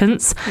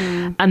acceptance.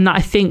 And that I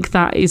think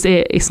that is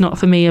it. It's not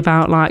for me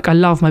about like, I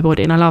love my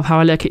body and I love how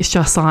I look. It's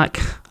just like,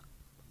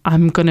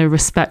 I'm going to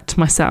respect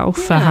myself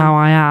for how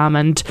I am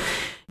and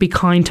be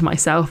kind to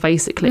myself,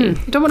 basically.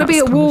 Don't want to be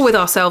at war with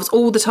ourselves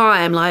all the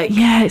time. Like,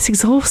 yeah, it's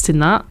exhausting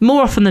that.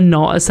 More often than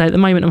not, I'd say at the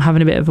moment I'm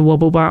having a bit of a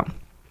wobble, but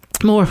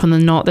more often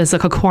than not, there's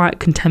like a quiet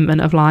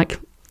contentment of like,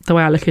 the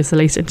way I look is the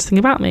least interesting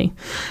about me.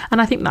 And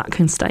I think that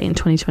can stay in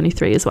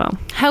 2023 as well.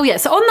 Hell yeah.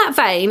 So on that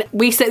vein,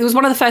 we said, it was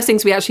one of the first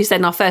things we actually said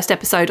in our first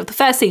episode of the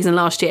first season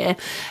last year.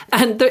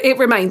 And it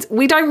remains,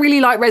 we don't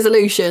really like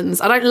resolutions.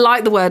 I don't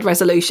like the word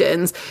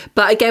resolutions.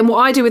 But again, what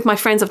I do with my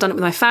friends, I've done it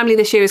with my family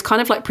this year, is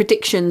kind of like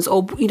predictions,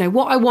 or, you know,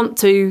 what I want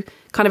to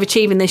kind of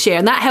achieve in this year.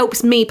 And that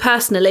helps me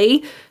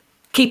personally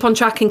keep on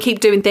track and keep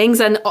doing things.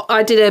 And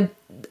I did a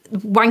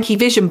wanky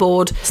vision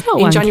board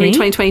in January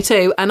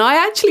 2022, and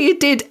I actually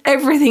did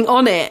everything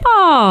on it.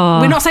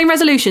 We're not saying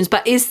resolutions,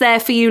 but is there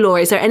for you,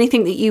 Laura, is there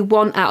anything that you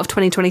want out of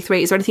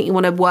 2023? Is there anything you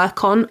want to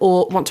work on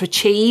or want to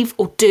achieve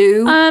or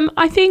do?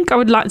 I think I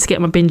would like to get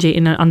my binge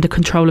eating under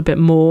control a bit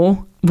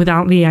more,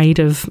 without the aid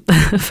of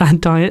fad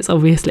diets,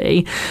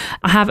 obviously.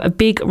 I have a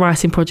big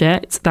writing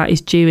project that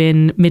is due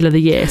in middle of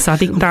the year, so I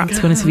think that, to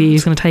be honest with you,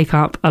 is going to take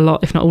up a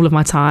lot, if not all of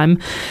my time.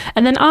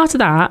 And then after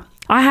that,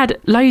 I had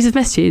loads of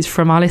messages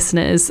from our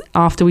listeners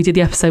after we did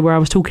the episode where I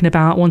was talking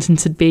about wanting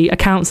to be a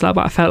counsellor,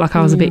 but I felt like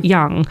I was a bit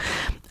young.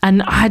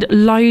 And I had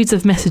loads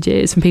of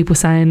messages from people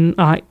saying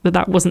like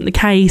that wasn't the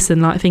case,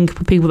 and like think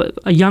for people that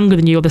are younger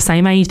than you or the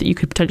same age that you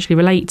could potentially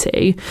relate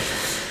to.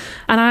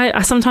 And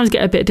I sometimes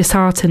get a bit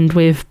disheartened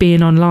with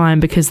being online,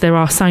 because there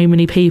are so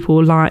many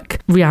people like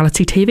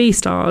reality TV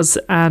stars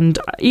and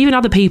even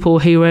other people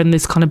who are in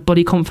this kind of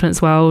body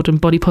confidence world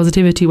and body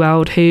positivity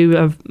world who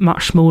are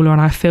much smaller,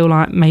 and I feel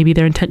like maybe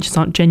their intentions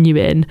aren't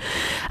genuine.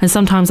 And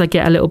sometimes I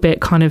get a little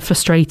bit kind of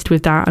frustrated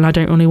with that, and I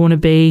don't really want to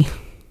be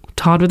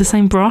tarred with the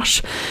same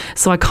brush.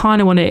 So I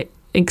kind of want to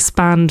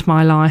expand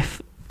my life,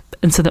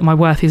 and so that my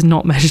worth is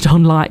not measured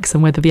on likes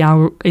and whether the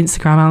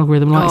Instagram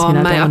algorithm likes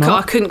me that day or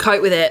not. I couldn't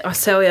cope with it, I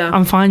tell you.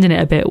 I'm finding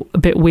it a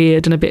bit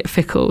weird and a bit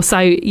fickle. So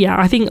yeah,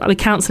 I think the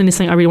counselling is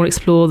something I really want to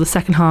explore the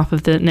second half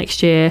of the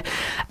next year.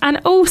 And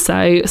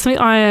also something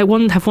I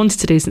have wanted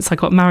to do since I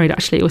got married,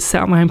 actually, was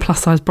set up my own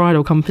plus size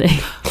bridal company.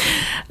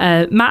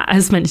 Matt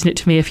has mentioned it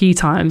to me a few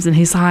times, and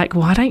he's like,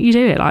 why don't you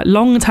do it? Like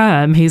long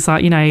term, he's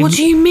like, you know. What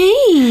do you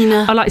mean?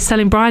 I like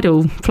selling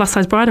plus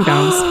size bridal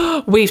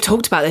gowns. We've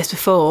talked about this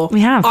before.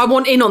 We have. I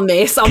want in on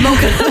this. I'm not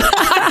going to.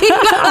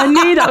 I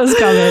knew that was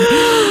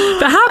coming.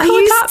 But how cool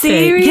would that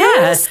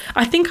serious? be? Yeah.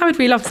 I think I would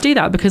really love to do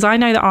that, because I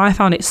know that I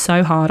found it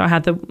so hard. I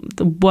had the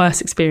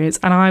worst experience,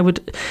 and I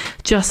would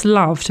just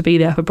love to be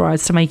there for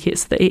brides to make it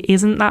so that it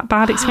isn't that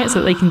bad experience, so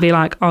that they can be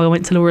like, oh, I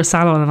went to Laura's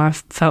salon and I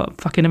felt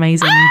fucking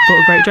amazing and bought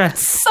a great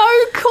dress. So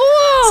cool.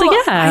 So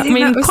yeah, I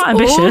mean, quite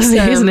ambitious,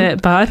 awesome. Isn't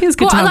it? But I think it's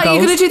good to have goals.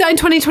 You're going to do that in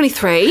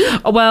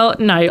 2023? Well,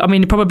 no, I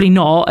mean, probably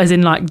not, as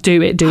in like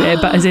do it,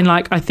 but as in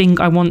like, I think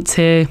I want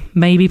to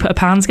maybe put a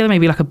plan together,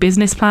 maybe like a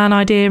business plan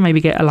idea, maybe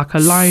get like a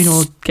loan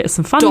or get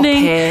some funding. Stop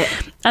it.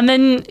 And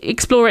then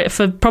explore it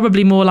for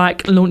probably more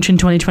like launch in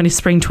 2020,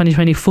 spring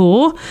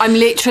 2024. I'm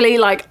literally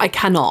like, I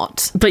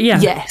cannot. But yeah.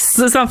 Yes.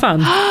 Does that sound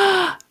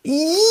fun?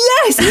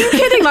 Yes, are you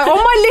kidding? Like on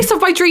my list of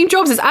my dream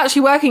jobs is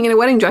actually working in a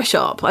wedding dress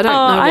shop. I don't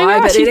know why,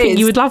 but it is.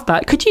 You would love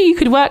that. You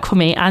could work for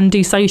me and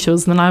do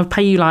socials, and then I would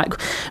pay you like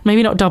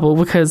maybe not double,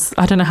 because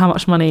I don't know how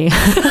much money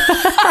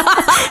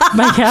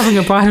making having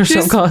a bridal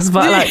shop costs,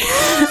 but like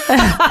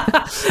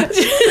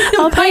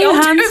I'll pay you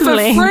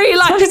handsomely for free,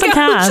 like, as much as I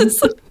can.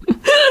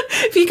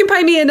 If you can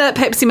pay me in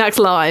Pepsi Max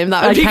Lime,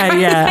 that would be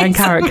great. Yeah, and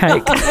carrot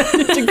cake.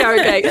 And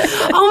carrot cake.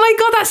 Oh my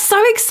God, that's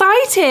so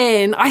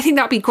exciting. I think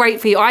that'd be great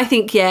for you. I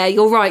think, yeah,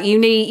 you're right. You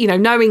need,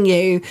 knowing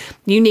you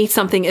need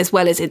something as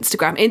well as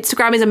Instagram.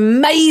 Instagram is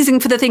amazing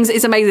for the things it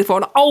is amazing for.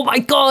 And oh my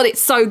God,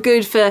 it's so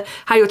good for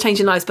how you're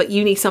changing lives, but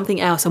you need something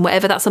else. And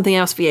whatever that's something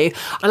else for you.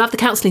 I love the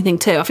counselling thing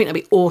too. I think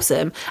that'd be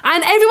awesome.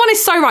 And everyone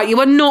is so right. You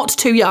are not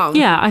too young.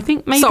 Yeah, I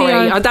think maybe...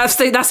 Sorry,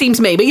 that seems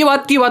me, but you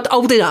are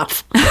old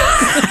enough.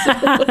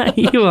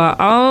 You are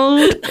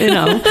old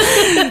enough.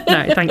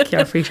 No, thank you.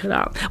 I appreciate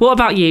that. What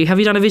about you? Have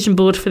you done a vision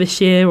board for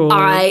this year? Or?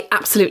 I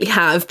absolutely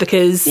have,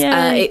 because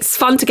it's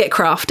fun to get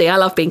crafty. I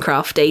love being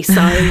crafty. So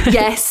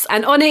yes,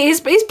 and on it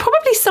is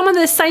probably some of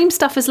the same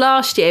stuff as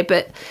last year,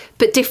 but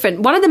different.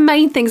 One of the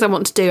main things I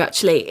want to do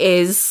actually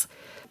is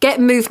get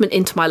movement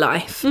into my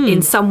life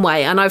in some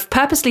way. And I've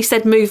purposely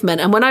said movement.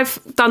 And when I've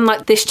done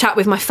like this chat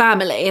with my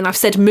family and I've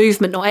said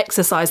movement, not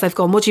exercise, they've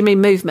gone, what do you mean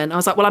movement? I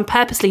was like, well, I'm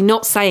purposely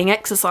not saying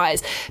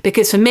exercise,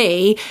 because for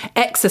me,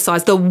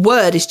 exercise, the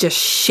word is just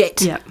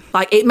shit. Yeah.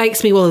 Like it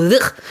makes me, well,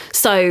 ugh.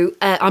 So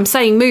I'm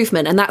saying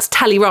movement, and that's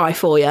Tally Rye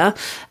for you.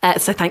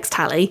 So thanks,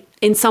 Tally.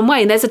 In some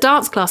way. And there's a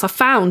dance class I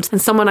found,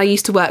 and someone I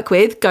used to work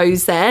with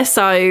goes there.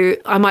 So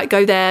I might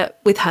go there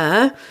with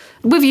her.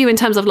 With you in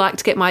terms of like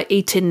to get my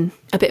eating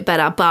a bit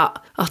better,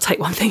 but I'll take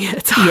one thing at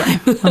a time. Yeah,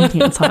 one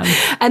thing at a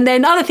time. And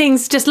then other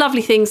things, just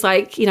lovely things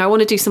like, I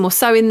want to do some more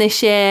sewing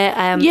this year,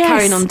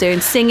 carrying on doing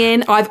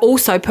singing. I've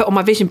also put on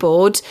my vision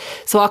board,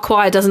 so our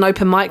choir does an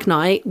open mic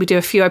night. We do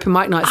a few open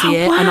mic nights a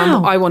year, and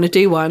I want to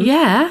do one.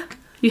 Yeah,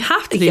 you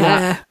have to do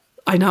that.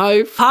 I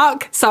know,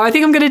 fuck. So I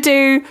think I'm going to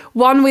do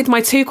one with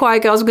my 2 choir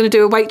girls. I'm going to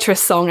do a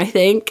waitress song, I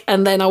think,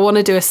 and then I want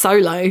to do a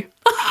solo.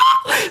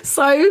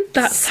 So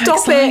that's stop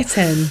so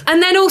exciting. it.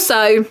 And then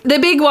also the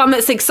big one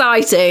that's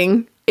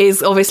exciting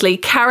is obviously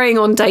carrying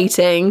on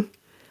dating,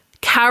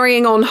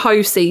 carrying on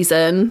hoe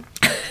season.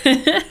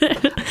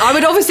 I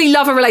would obviously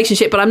love a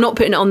relationship, but I'm not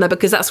putting it on there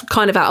because that's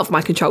kind of out of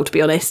my control, to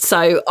be honest.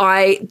 So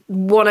I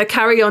want to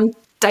carry on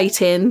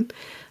dating.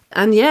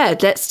 And yeah,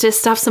 let's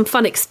just have some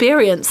fun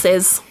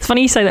experiences. It's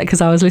funny you say that,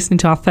 because I was listening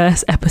to our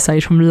first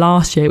episode from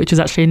last year, which was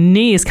actually a New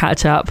Year's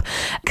catch up,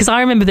 because I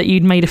remember that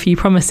you'd made a few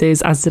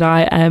promises, as did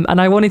I, and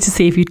I wanted to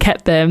see if you'd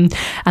kept them.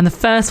 And the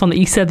first one that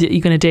you said that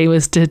you're going to do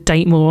was to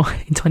date more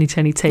in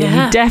 2022.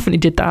 Yeah. You definitely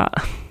did that.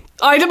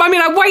 I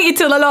waited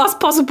till the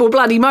last possible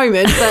bloody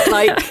moment, but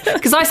like,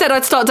 because I said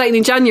I'd start dating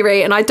in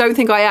January, and I don't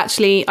think I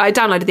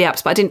downloaded the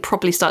apps, but I didn't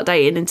properly start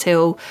dating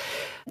until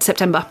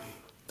September.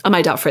 I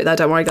made up for it though,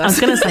 don't worry guys. I was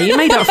going to say, you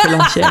made up for it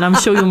last year, and I'm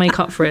sure you'll make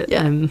up for it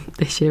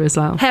this year as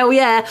well. Hell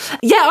yeah.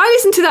 Yeah, I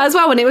listened to that as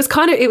well, and it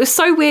was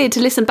so weird to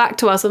listen back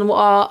to us and what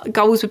our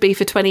goals would be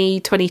for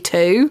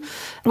 2022.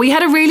 We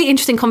had a really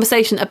interesting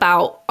conversation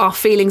about our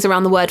feelings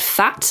around the word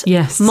fat.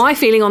 Yes. My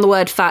feeling on the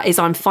word fat is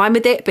I'm fine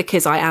with it,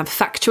 because I am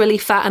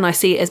factually fat, and I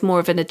see it as more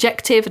of an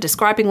adjective, a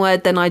describing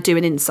word, than I do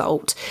an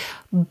insult.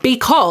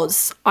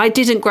 Because I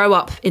didn't grow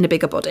up in a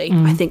bigger body,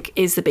 I think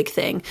is the big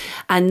thing.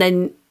 And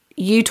then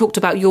you talked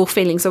about your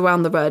feelings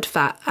around the word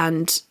fat,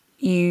 and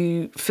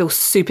you feel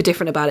super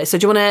different about it. So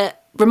do you want to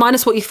remind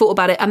us what you thought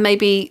about it, and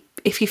maybe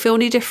if you feel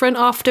any different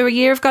after a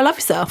year of Go Love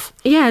Yourself?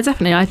 Yeah,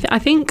 definitely. I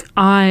think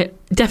I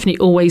definitely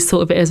always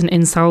thought of it as an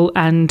insult,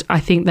 and I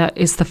think that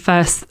is the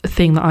first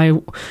thing that I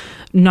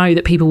know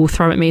that people will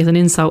throw at me as an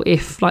insult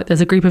if like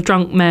there's a group of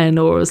drunk men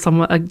or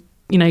someone,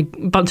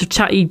 bunch of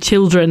chatty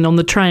children on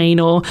the train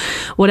or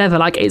whatever.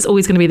 Like, it's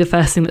always going to be the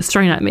first thing that's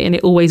thrown at me, and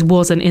it always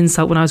was an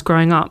insult when I was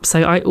growing up.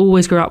 So I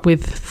always grew up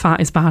with fat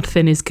is bad,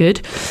 thin is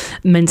good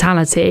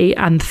mentality,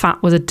 and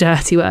fat was a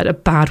dirty word, a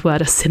bad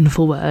word, a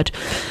sinful word.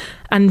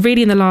 And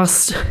really in the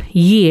last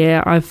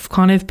year, I've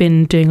kind of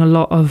been doing a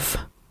lot of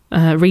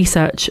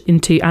research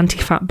into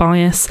anti-fat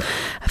bias,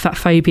 fat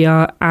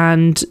phobia,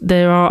 and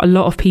there are a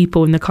lot of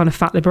people in the kind of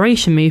fat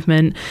liberation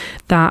movement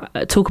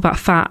that talk about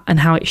fat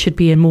and how it should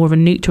be in more of a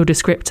neutral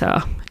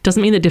descriptor. It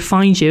doesn't mean that it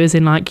defines you, as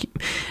in like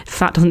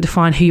fat doesn't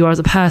define who you are as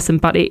a person,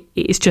 but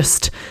it's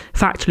just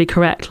factually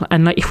correct.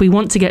 And like, if we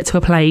want to get to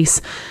a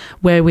place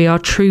where we are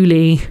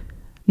truly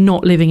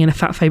not living in a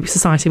fat phobic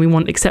society, we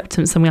want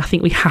acceptance, and I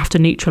think we have to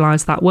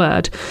neutralise that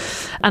word.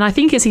 And I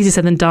think it's easier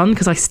said than done,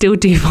 because I still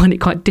do find it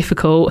quite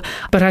difficult,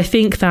 but I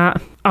think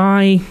that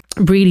I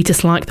really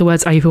dislike the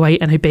words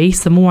overweight and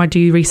obese. The more I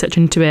do research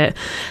into it,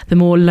 the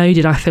more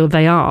loaded I feel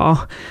they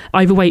are.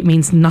 Overweight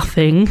means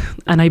nothing,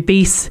 and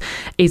obese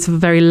is a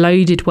very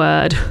loaded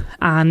word,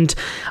 and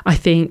I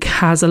think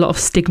has a lot of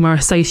stigma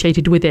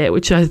associated with it,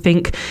 which I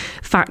think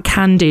fat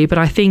can do, but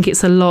I think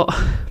it's a lot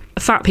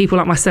fat people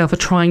like myself are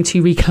trying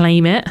to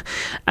reclaim it.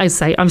 I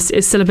say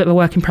it's still a bit of a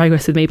work in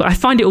progress with me, but I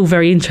find it all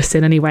very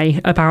interesting anyway,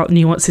 about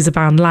nuances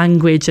about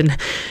language, and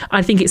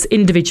I think it's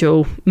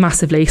individual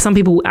massively. Some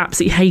people will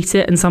absolutely hate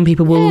it, and some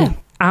people will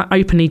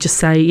openly just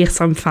say, yes,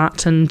 I'm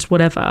fat and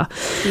whatever.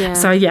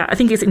 So I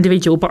think it's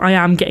individual, but I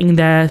am getting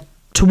there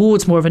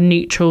towards more of a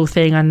neutral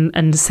thing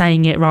and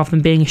saying it rather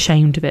than being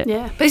ashamed of it.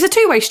 But it's a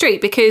two-way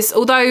street, because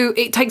although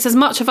it takes as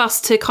much of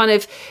us to kind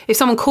of, if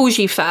someone calls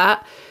you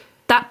fat,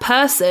 that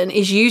person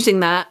is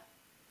using that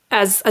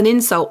as an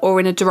insult or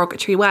in a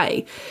derogatory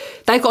way.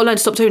 They've got to learn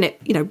to stop doing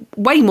it,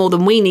 way more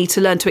than we need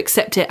to learn to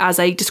accept it as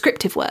a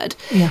descriptive word.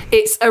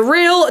 It's a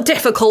real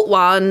difficult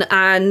one,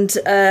 and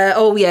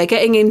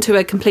getting into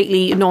a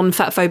completely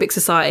non-fat phobic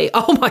society,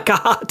 oh my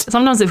God.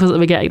 Sometimes it feels like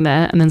we're getting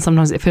there, and then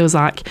sometimes it feels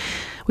like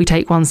we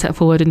take one step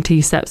forward and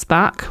 2 steps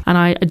back. And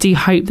I do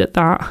hope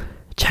that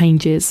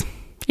changes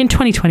in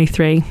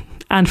 2023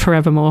 and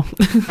forevermore.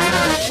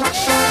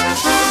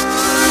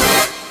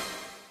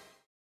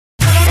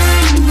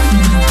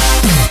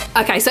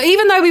 Okay, so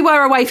even though we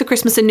were away for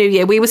Christmas and New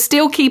Year, we were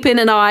still keeping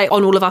an eye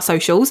on all of our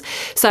socials.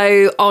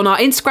 So on our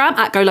Instagram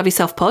at Go Love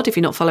Yourself Pod, if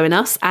you're not following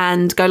us,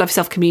 and Go Love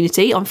Yourself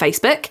Community on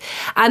Facebook.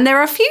 And there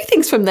are a few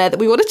things from there that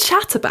we want to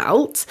chat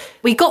about.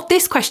 We got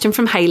this question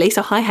from Hayley,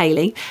 so hi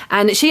Hayley,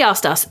 and she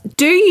asked us,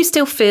 do you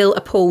still feel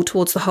a pull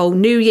towards the whole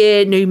New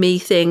Year, New Me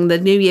thing, the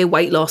New Year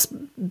weight loss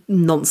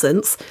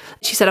nonsense?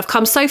 She said, I've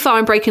come so far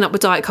in breaking up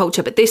with diet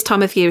culture, but this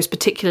time of year is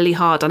particularly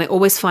hard, and I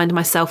always find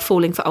myself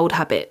falling for old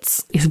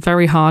habits. It's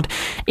very hard,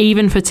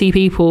 even for 2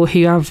 people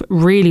who have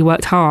really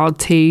worked hard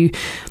to,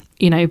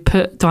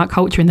 put diet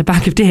culture in the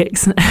bag of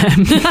dicks.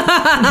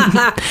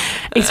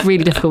 It's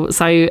really difficult.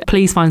 So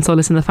please find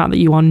solace in the fact that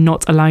you are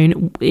not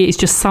alone. It's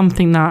just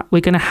something that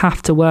we're going to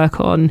have to work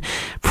on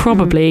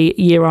probably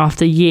year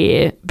after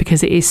year,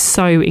 because it is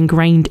so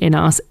ingrained in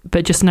us.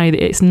 But just know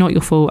that it's not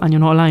your fault and you're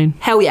not alone.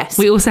 Hell yes.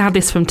 We also have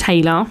this from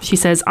Taylor. She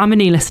says, I'm a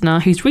new listener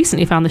who's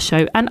recently found the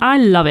show and I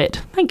love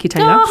it. Thank you,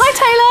 Taylor. Oh,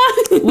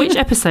 hi, Taylor. Which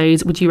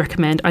episodes would you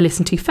recommend I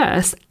listen to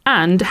first?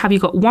 And have you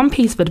got one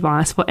piece of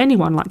advice for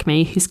anyone like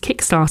me who's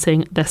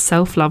kickstarting their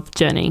self-love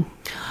journey?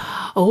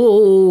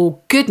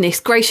 Oh, goodness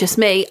gracious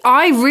me.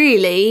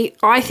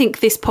 I think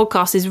this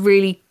podcast is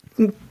really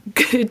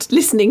good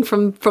listening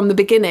from the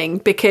beginning,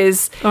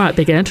 because all right,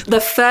 big Ed,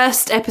 the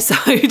first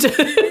episode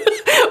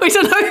which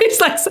I know it's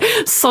like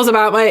soz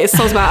about mate, it's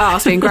soz about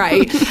us being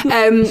great,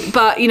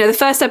 but the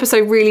first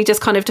episode really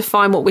just kind of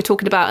defined what we're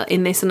talking about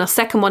in this, and our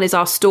second one is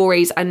our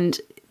stories,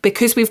 and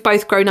because we've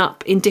both grown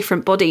up in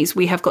different bodies,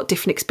 we have got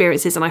different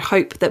experiences, and I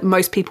hope that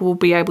most people will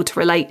be able to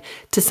relate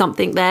to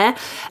something there.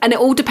 And it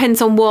all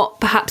depends on what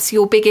perhaps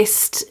your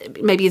biggest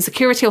maybe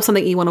insecurity or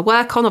something you want to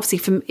work on.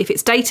 Obviously, if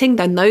it's dating,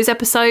 then those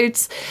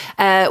episodes.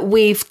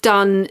 We've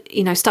done,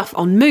 stuff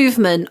on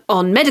movement,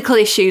 on medical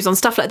issues, on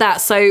stuff like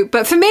that. So,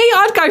 but for me,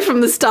 I'd go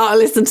from the start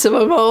and listen to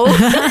them all.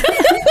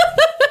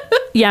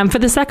 Yeah, and for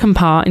the second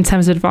part, in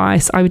terms of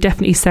advice, I would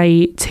definitely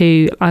say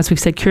to, as we've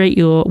said, curate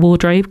your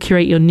wardrobe,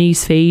 curate your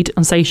news feed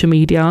on social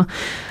media,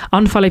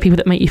 unfollow people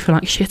that make you feel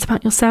like shit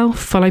about yourself,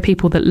 follow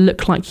people that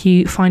look like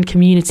you, find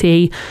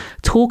community,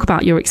 talk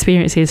about your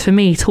experiences. For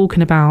me,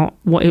 talking about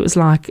what it was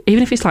like,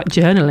 even if it's like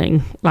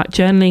journaling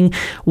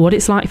what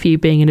it's like for you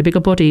being in a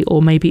bigger body,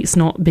 or maybe it's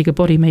not bigger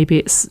body, maybe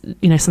it's,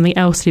 something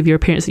else of your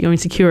appearance that you're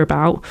insecure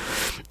about.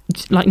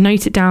 Like,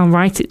 note it down,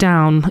 write it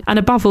down. And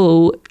above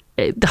all,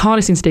 the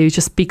hardest thing to do is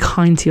just be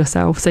kind to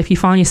yourself. So if you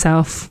find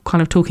yourself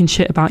kind of talking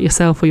shit about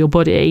yourself or your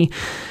body,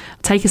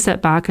 take a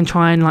step back and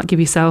try and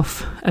give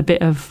yourself a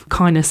bit of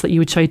kindness that you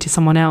would show to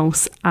someone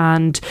else,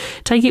 and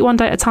take it one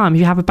day at a time. If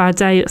you have a bad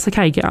day, it's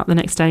okay. Get up the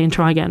next day and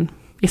try again.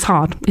 It's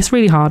hard. It's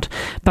really hard.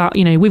 But,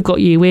 we've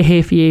got you. We're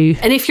here for you.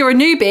 And if you're a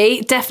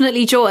newbie,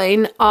 definitely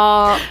join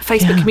our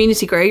Facebook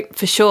community group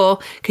for sure,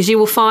 because you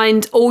will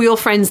find all your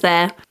friends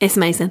there. It's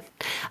amazing.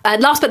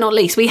 Last but not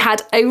least, we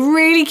had a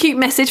really cute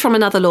message from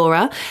another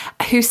Laura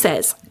who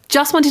says,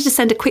 just wanted to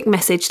send a quick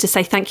message to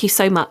say thank you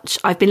so much.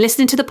 I've been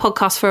listening to the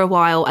podcast for a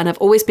while and I've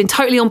always been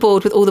totally on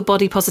board with all the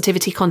body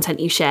positivity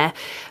content you share,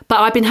 but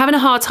I've been having a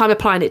hard time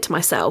applying it to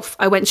myself.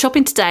 I went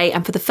shopping today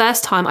and for the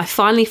first time I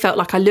finally felt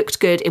like I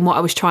looked good in what I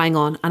was trying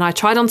on, and I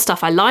tried on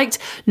stuff I liked,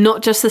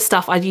 not just the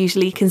stuff I'd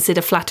usually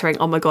consider flattering.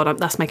 Oh my God,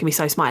 that's making me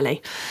so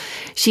smiley.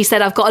 She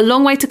said, I've got a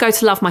long way to go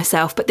to love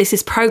myself, but this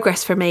is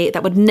progress for me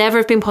that would never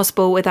have been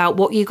possible without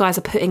what you guys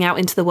are putting out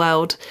into the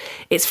world.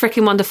 It's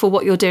freaking wonderful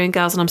what you're doing,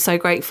 girls, and I'm so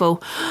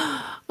grateful.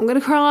 I'm going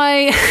to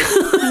cry.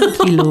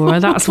 Thank you,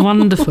 Laura. That's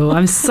wonderful.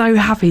 I'm so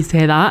happy to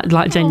hear that,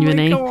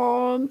 genuinely. Oh my God.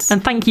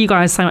 And thank you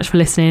guys so much for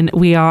listening.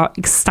 We are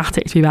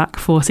ecstatic to be back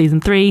for season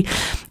 3.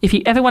 If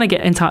you ever want to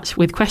get in touch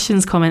with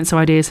questions, comments or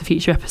ideas for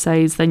future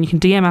episodes, then you can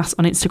DM us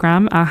on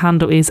Instagram. Our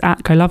handle is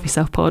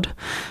 @GoLoveYourselfPod,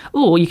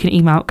 or you can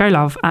email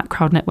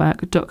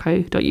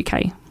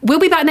golove@crowdnetwork.co.uk. We'll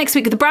be back next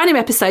week with a brand new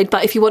episode,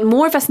 but if you want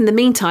more of us in the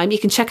meantime, you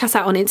can check us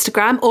out on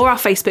Instagram or our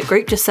Facebook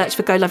group. Just search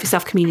for Go Love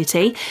Yourself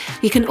Community.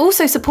 You can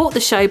also support the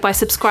show by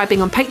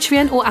subscribing on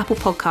Patreon or Apple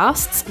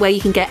Podcasts, where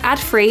you can get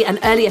ad-free and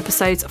early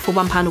episodes for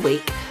 £1 a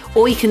week.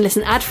 Or you can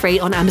listen ad-free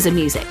on Amazon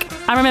Music.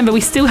 And remember,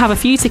 we still have a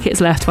few tickets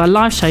left to our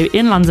live show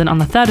in London on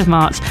the 3rd of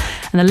March,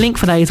 and the link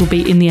for those will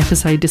be in the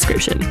episode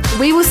description.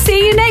 We will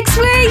see you next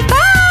week.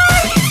 Bye!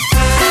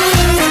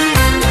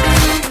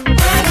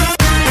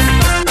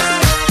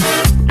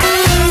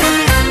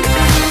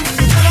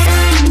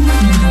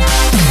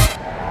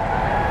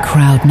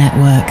 Crowd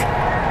Network,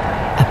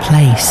 a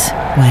place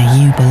where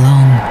you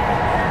belong.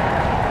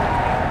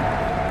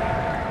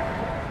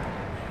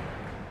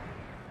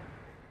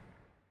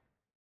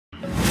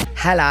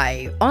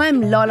 Hello,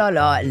 I'm La La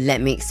La,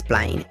 let me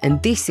explain.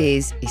 And this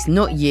is, it's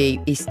not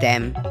you, it's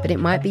them, but it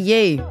might be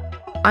you.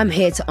 I'm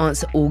here to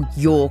answer all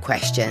your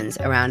questions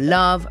around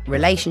love,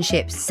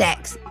 relationships,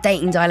 sex,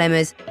 dating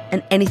dilemmas,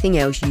 and anything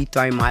else you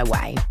throw my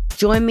way.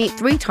 Join me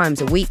 3 times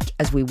a week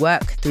as we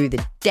work through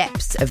the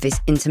depths of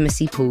this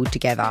intimacy pool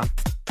together.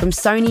 From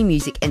Sony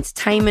Music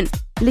Entertainment,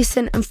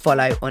 listen and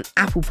follow on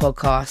Apple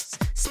Podcasts,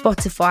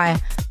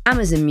 Spotify,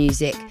 Amazon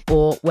Music,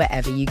 or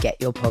wherever you get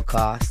your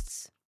podcasts.